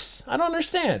worse? I don't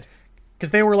understand. Because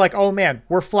they were like, oh man,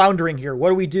 we're floundering here. What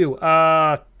do we do?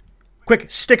 Quick,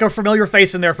 stick a familiar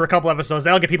face in there for a couple episodes.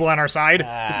 That'll get people on our side.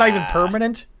 It's not even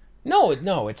permanent.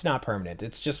 No, it's not permanent.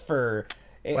 It's just for...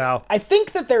 Well, I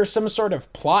think that there's some sort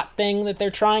of plot thing that they're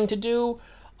trying to do.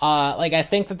 I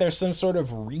think that there's some sort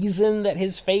of reason that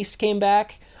his face came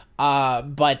back.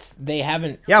 But they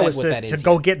haven't said what that is. To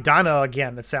go get Donna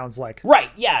again, it sounds like. Right,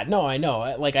 yeah, no, I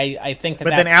know. Like, I think that.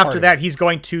 But then after that, he's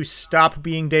going to stop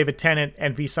being David Tennant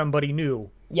and be somebody new.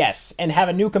 Yes, and have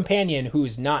a new companion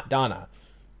who's not Donna.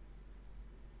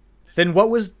 Then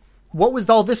what was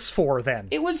all this for, then?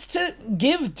 It was to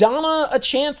give Donna a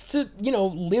chance to,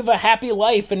 live a happy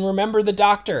life and remember the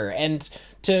Doctor, and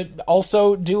to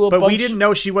also do But we didn't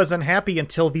know she was unhappy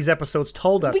until these episodes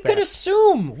told us We could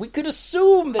assume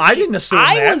that I didn't assume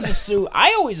that.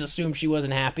 I always assumed she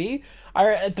wasn't happy.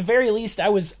 Or at the very least, I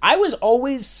was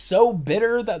always so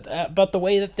bitter about the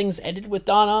way that things ended with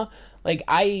Donna.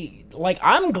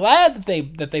 I'm glad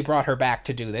that they brought her back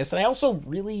to do this, and I also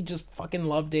really just fucking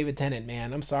love David Tennant,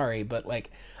 man. I'm sorry, but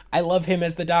I love him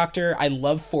as the Doctor. I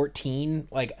love 14.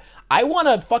 I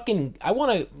want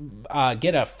to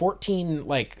get a 14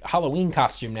 Halloween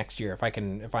costume next year if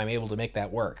I'm able to make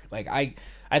that work.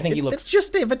 I think he looks... It's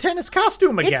just David Tennant's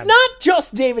costume again. It's not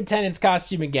just David Tennant's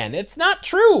costume again. It's not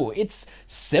true. It's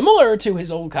similar to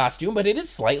his old costume, but it is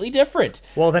slightly different.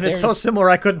 Well, then it's so similar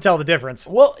I couldn't tell the difference.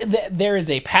 Well, there is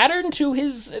a pattern to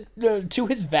his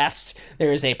vest.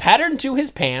 There is a pattern to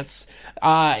his pants.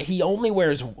 He only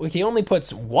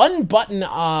puts one button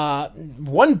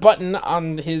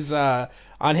on his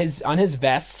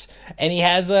vest, and he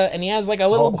has like a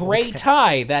little gray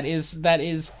tie that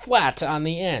is flat on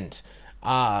the end.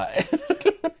 I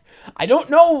don't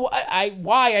know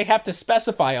why I have to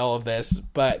specify all of this,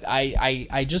 but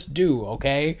I just do,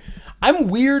 okay? I'm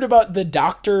weird about the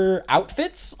Doctor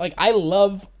outfits. I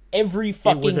love every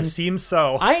fucking... It would seem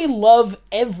so. I love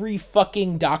every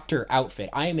fucking Doctor outfit.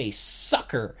 I am a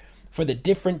sucker for the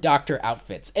different Doctor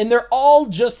outfits. And they're all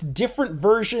just different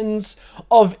versions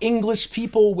of English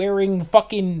people wearing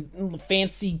fucking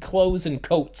fancy clothes and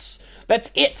coats.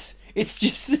 That's it. It's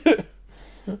just...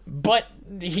 But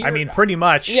here, pretty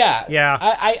much. Yeah.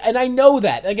 I know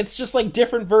that. It's just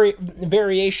different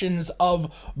variations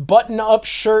of button-up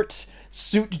shirt,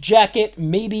 suit jacket,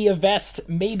 maybe a vest,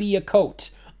 maybe a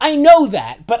coat. I know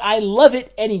that, but I love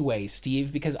it anyway,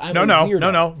 Steve, because I'm a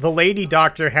weirdo. No. The lady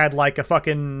doctor had like a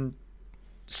fucking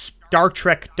Star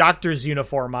Trek doctor's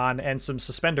uniform on and some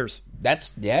suspenders. That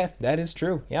is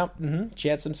true. Yeah, she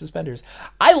had some suspenders.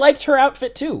 I liked her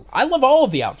outfit too. I love all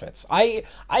of the outfits. I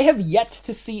have yet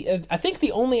to see. I think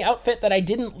the only outfit that I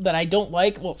don't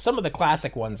like. Well, some of the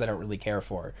classic ones I don't really care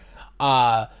for.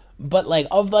 But like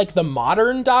of like the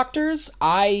modern doctors,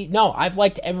 I've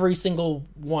liked every single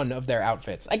one of their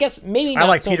outfits. I guess maybe not. I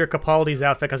like Peter Capaldi's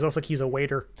outfit because it looks like he's a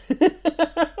waiter.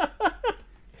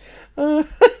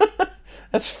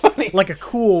 That's funny. Like a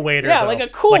cool waiter. Yeah, though. like a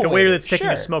cool like a waiter that's taking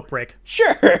a smoke break.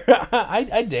 Sure.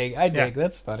 I dig. Yeah.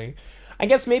 That's funny. I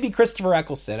guess maybe Christopher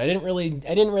Eccleston. I didn't really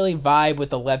vibe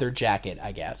with the leather jacket,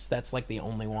 I guess. That's like the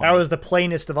only one. That was the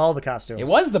plainest of all the costumes. It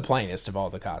was the plainest of all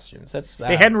the costumes.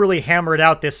 They hadn't really hammered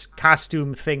out this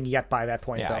costume thing yet by that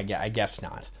point, though. I guess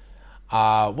not.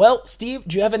 Well, Steve,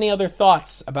 do you have any other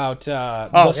thoughts about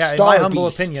the Star in my humble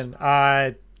Beast? opinion,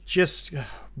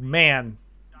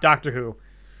 Doctor Who.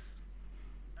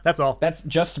 That's all. That's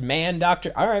just man,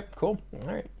 Doctor. All right, cool. All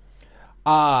right.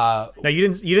 No, you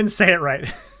didn't say it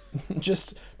right.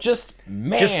 just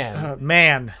man.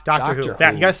 Man, Doctor Who.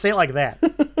 That, you gotta say it like that.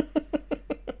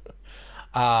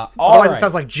 Otherwise, it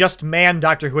sounds like just man,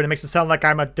 Doctor Who, and it makes it sound like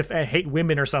I hate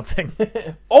women or something.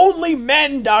 Only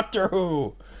men, Doctor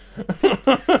Who.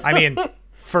 I mean,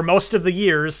 for most of the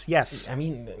years, yes. I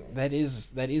mean, that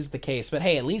is the case. But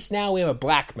hey, at least now we have a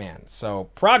black man. So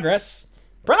progress.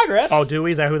 Oh, do we?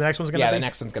 Is that who the next one's going to be? Yeah, the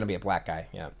next one's going to be a black guy.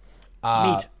 Yeah.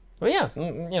 Neat. Well,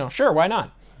 yeah, sure, why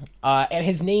not? And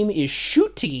his name is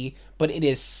Shuti, but it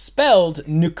is spelled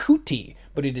Nukuti,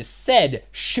 but it is said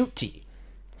Shuti.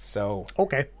 So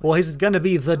okay, well, he's going to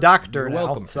be the Doctor now,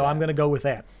 welcome so I'm going to go with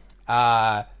that.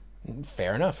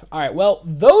 Fair enough. All right, well,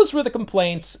 those were the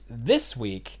complaints this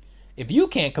week. If you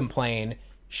can't complain,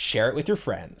 share it with your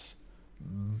friends.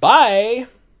 Bye!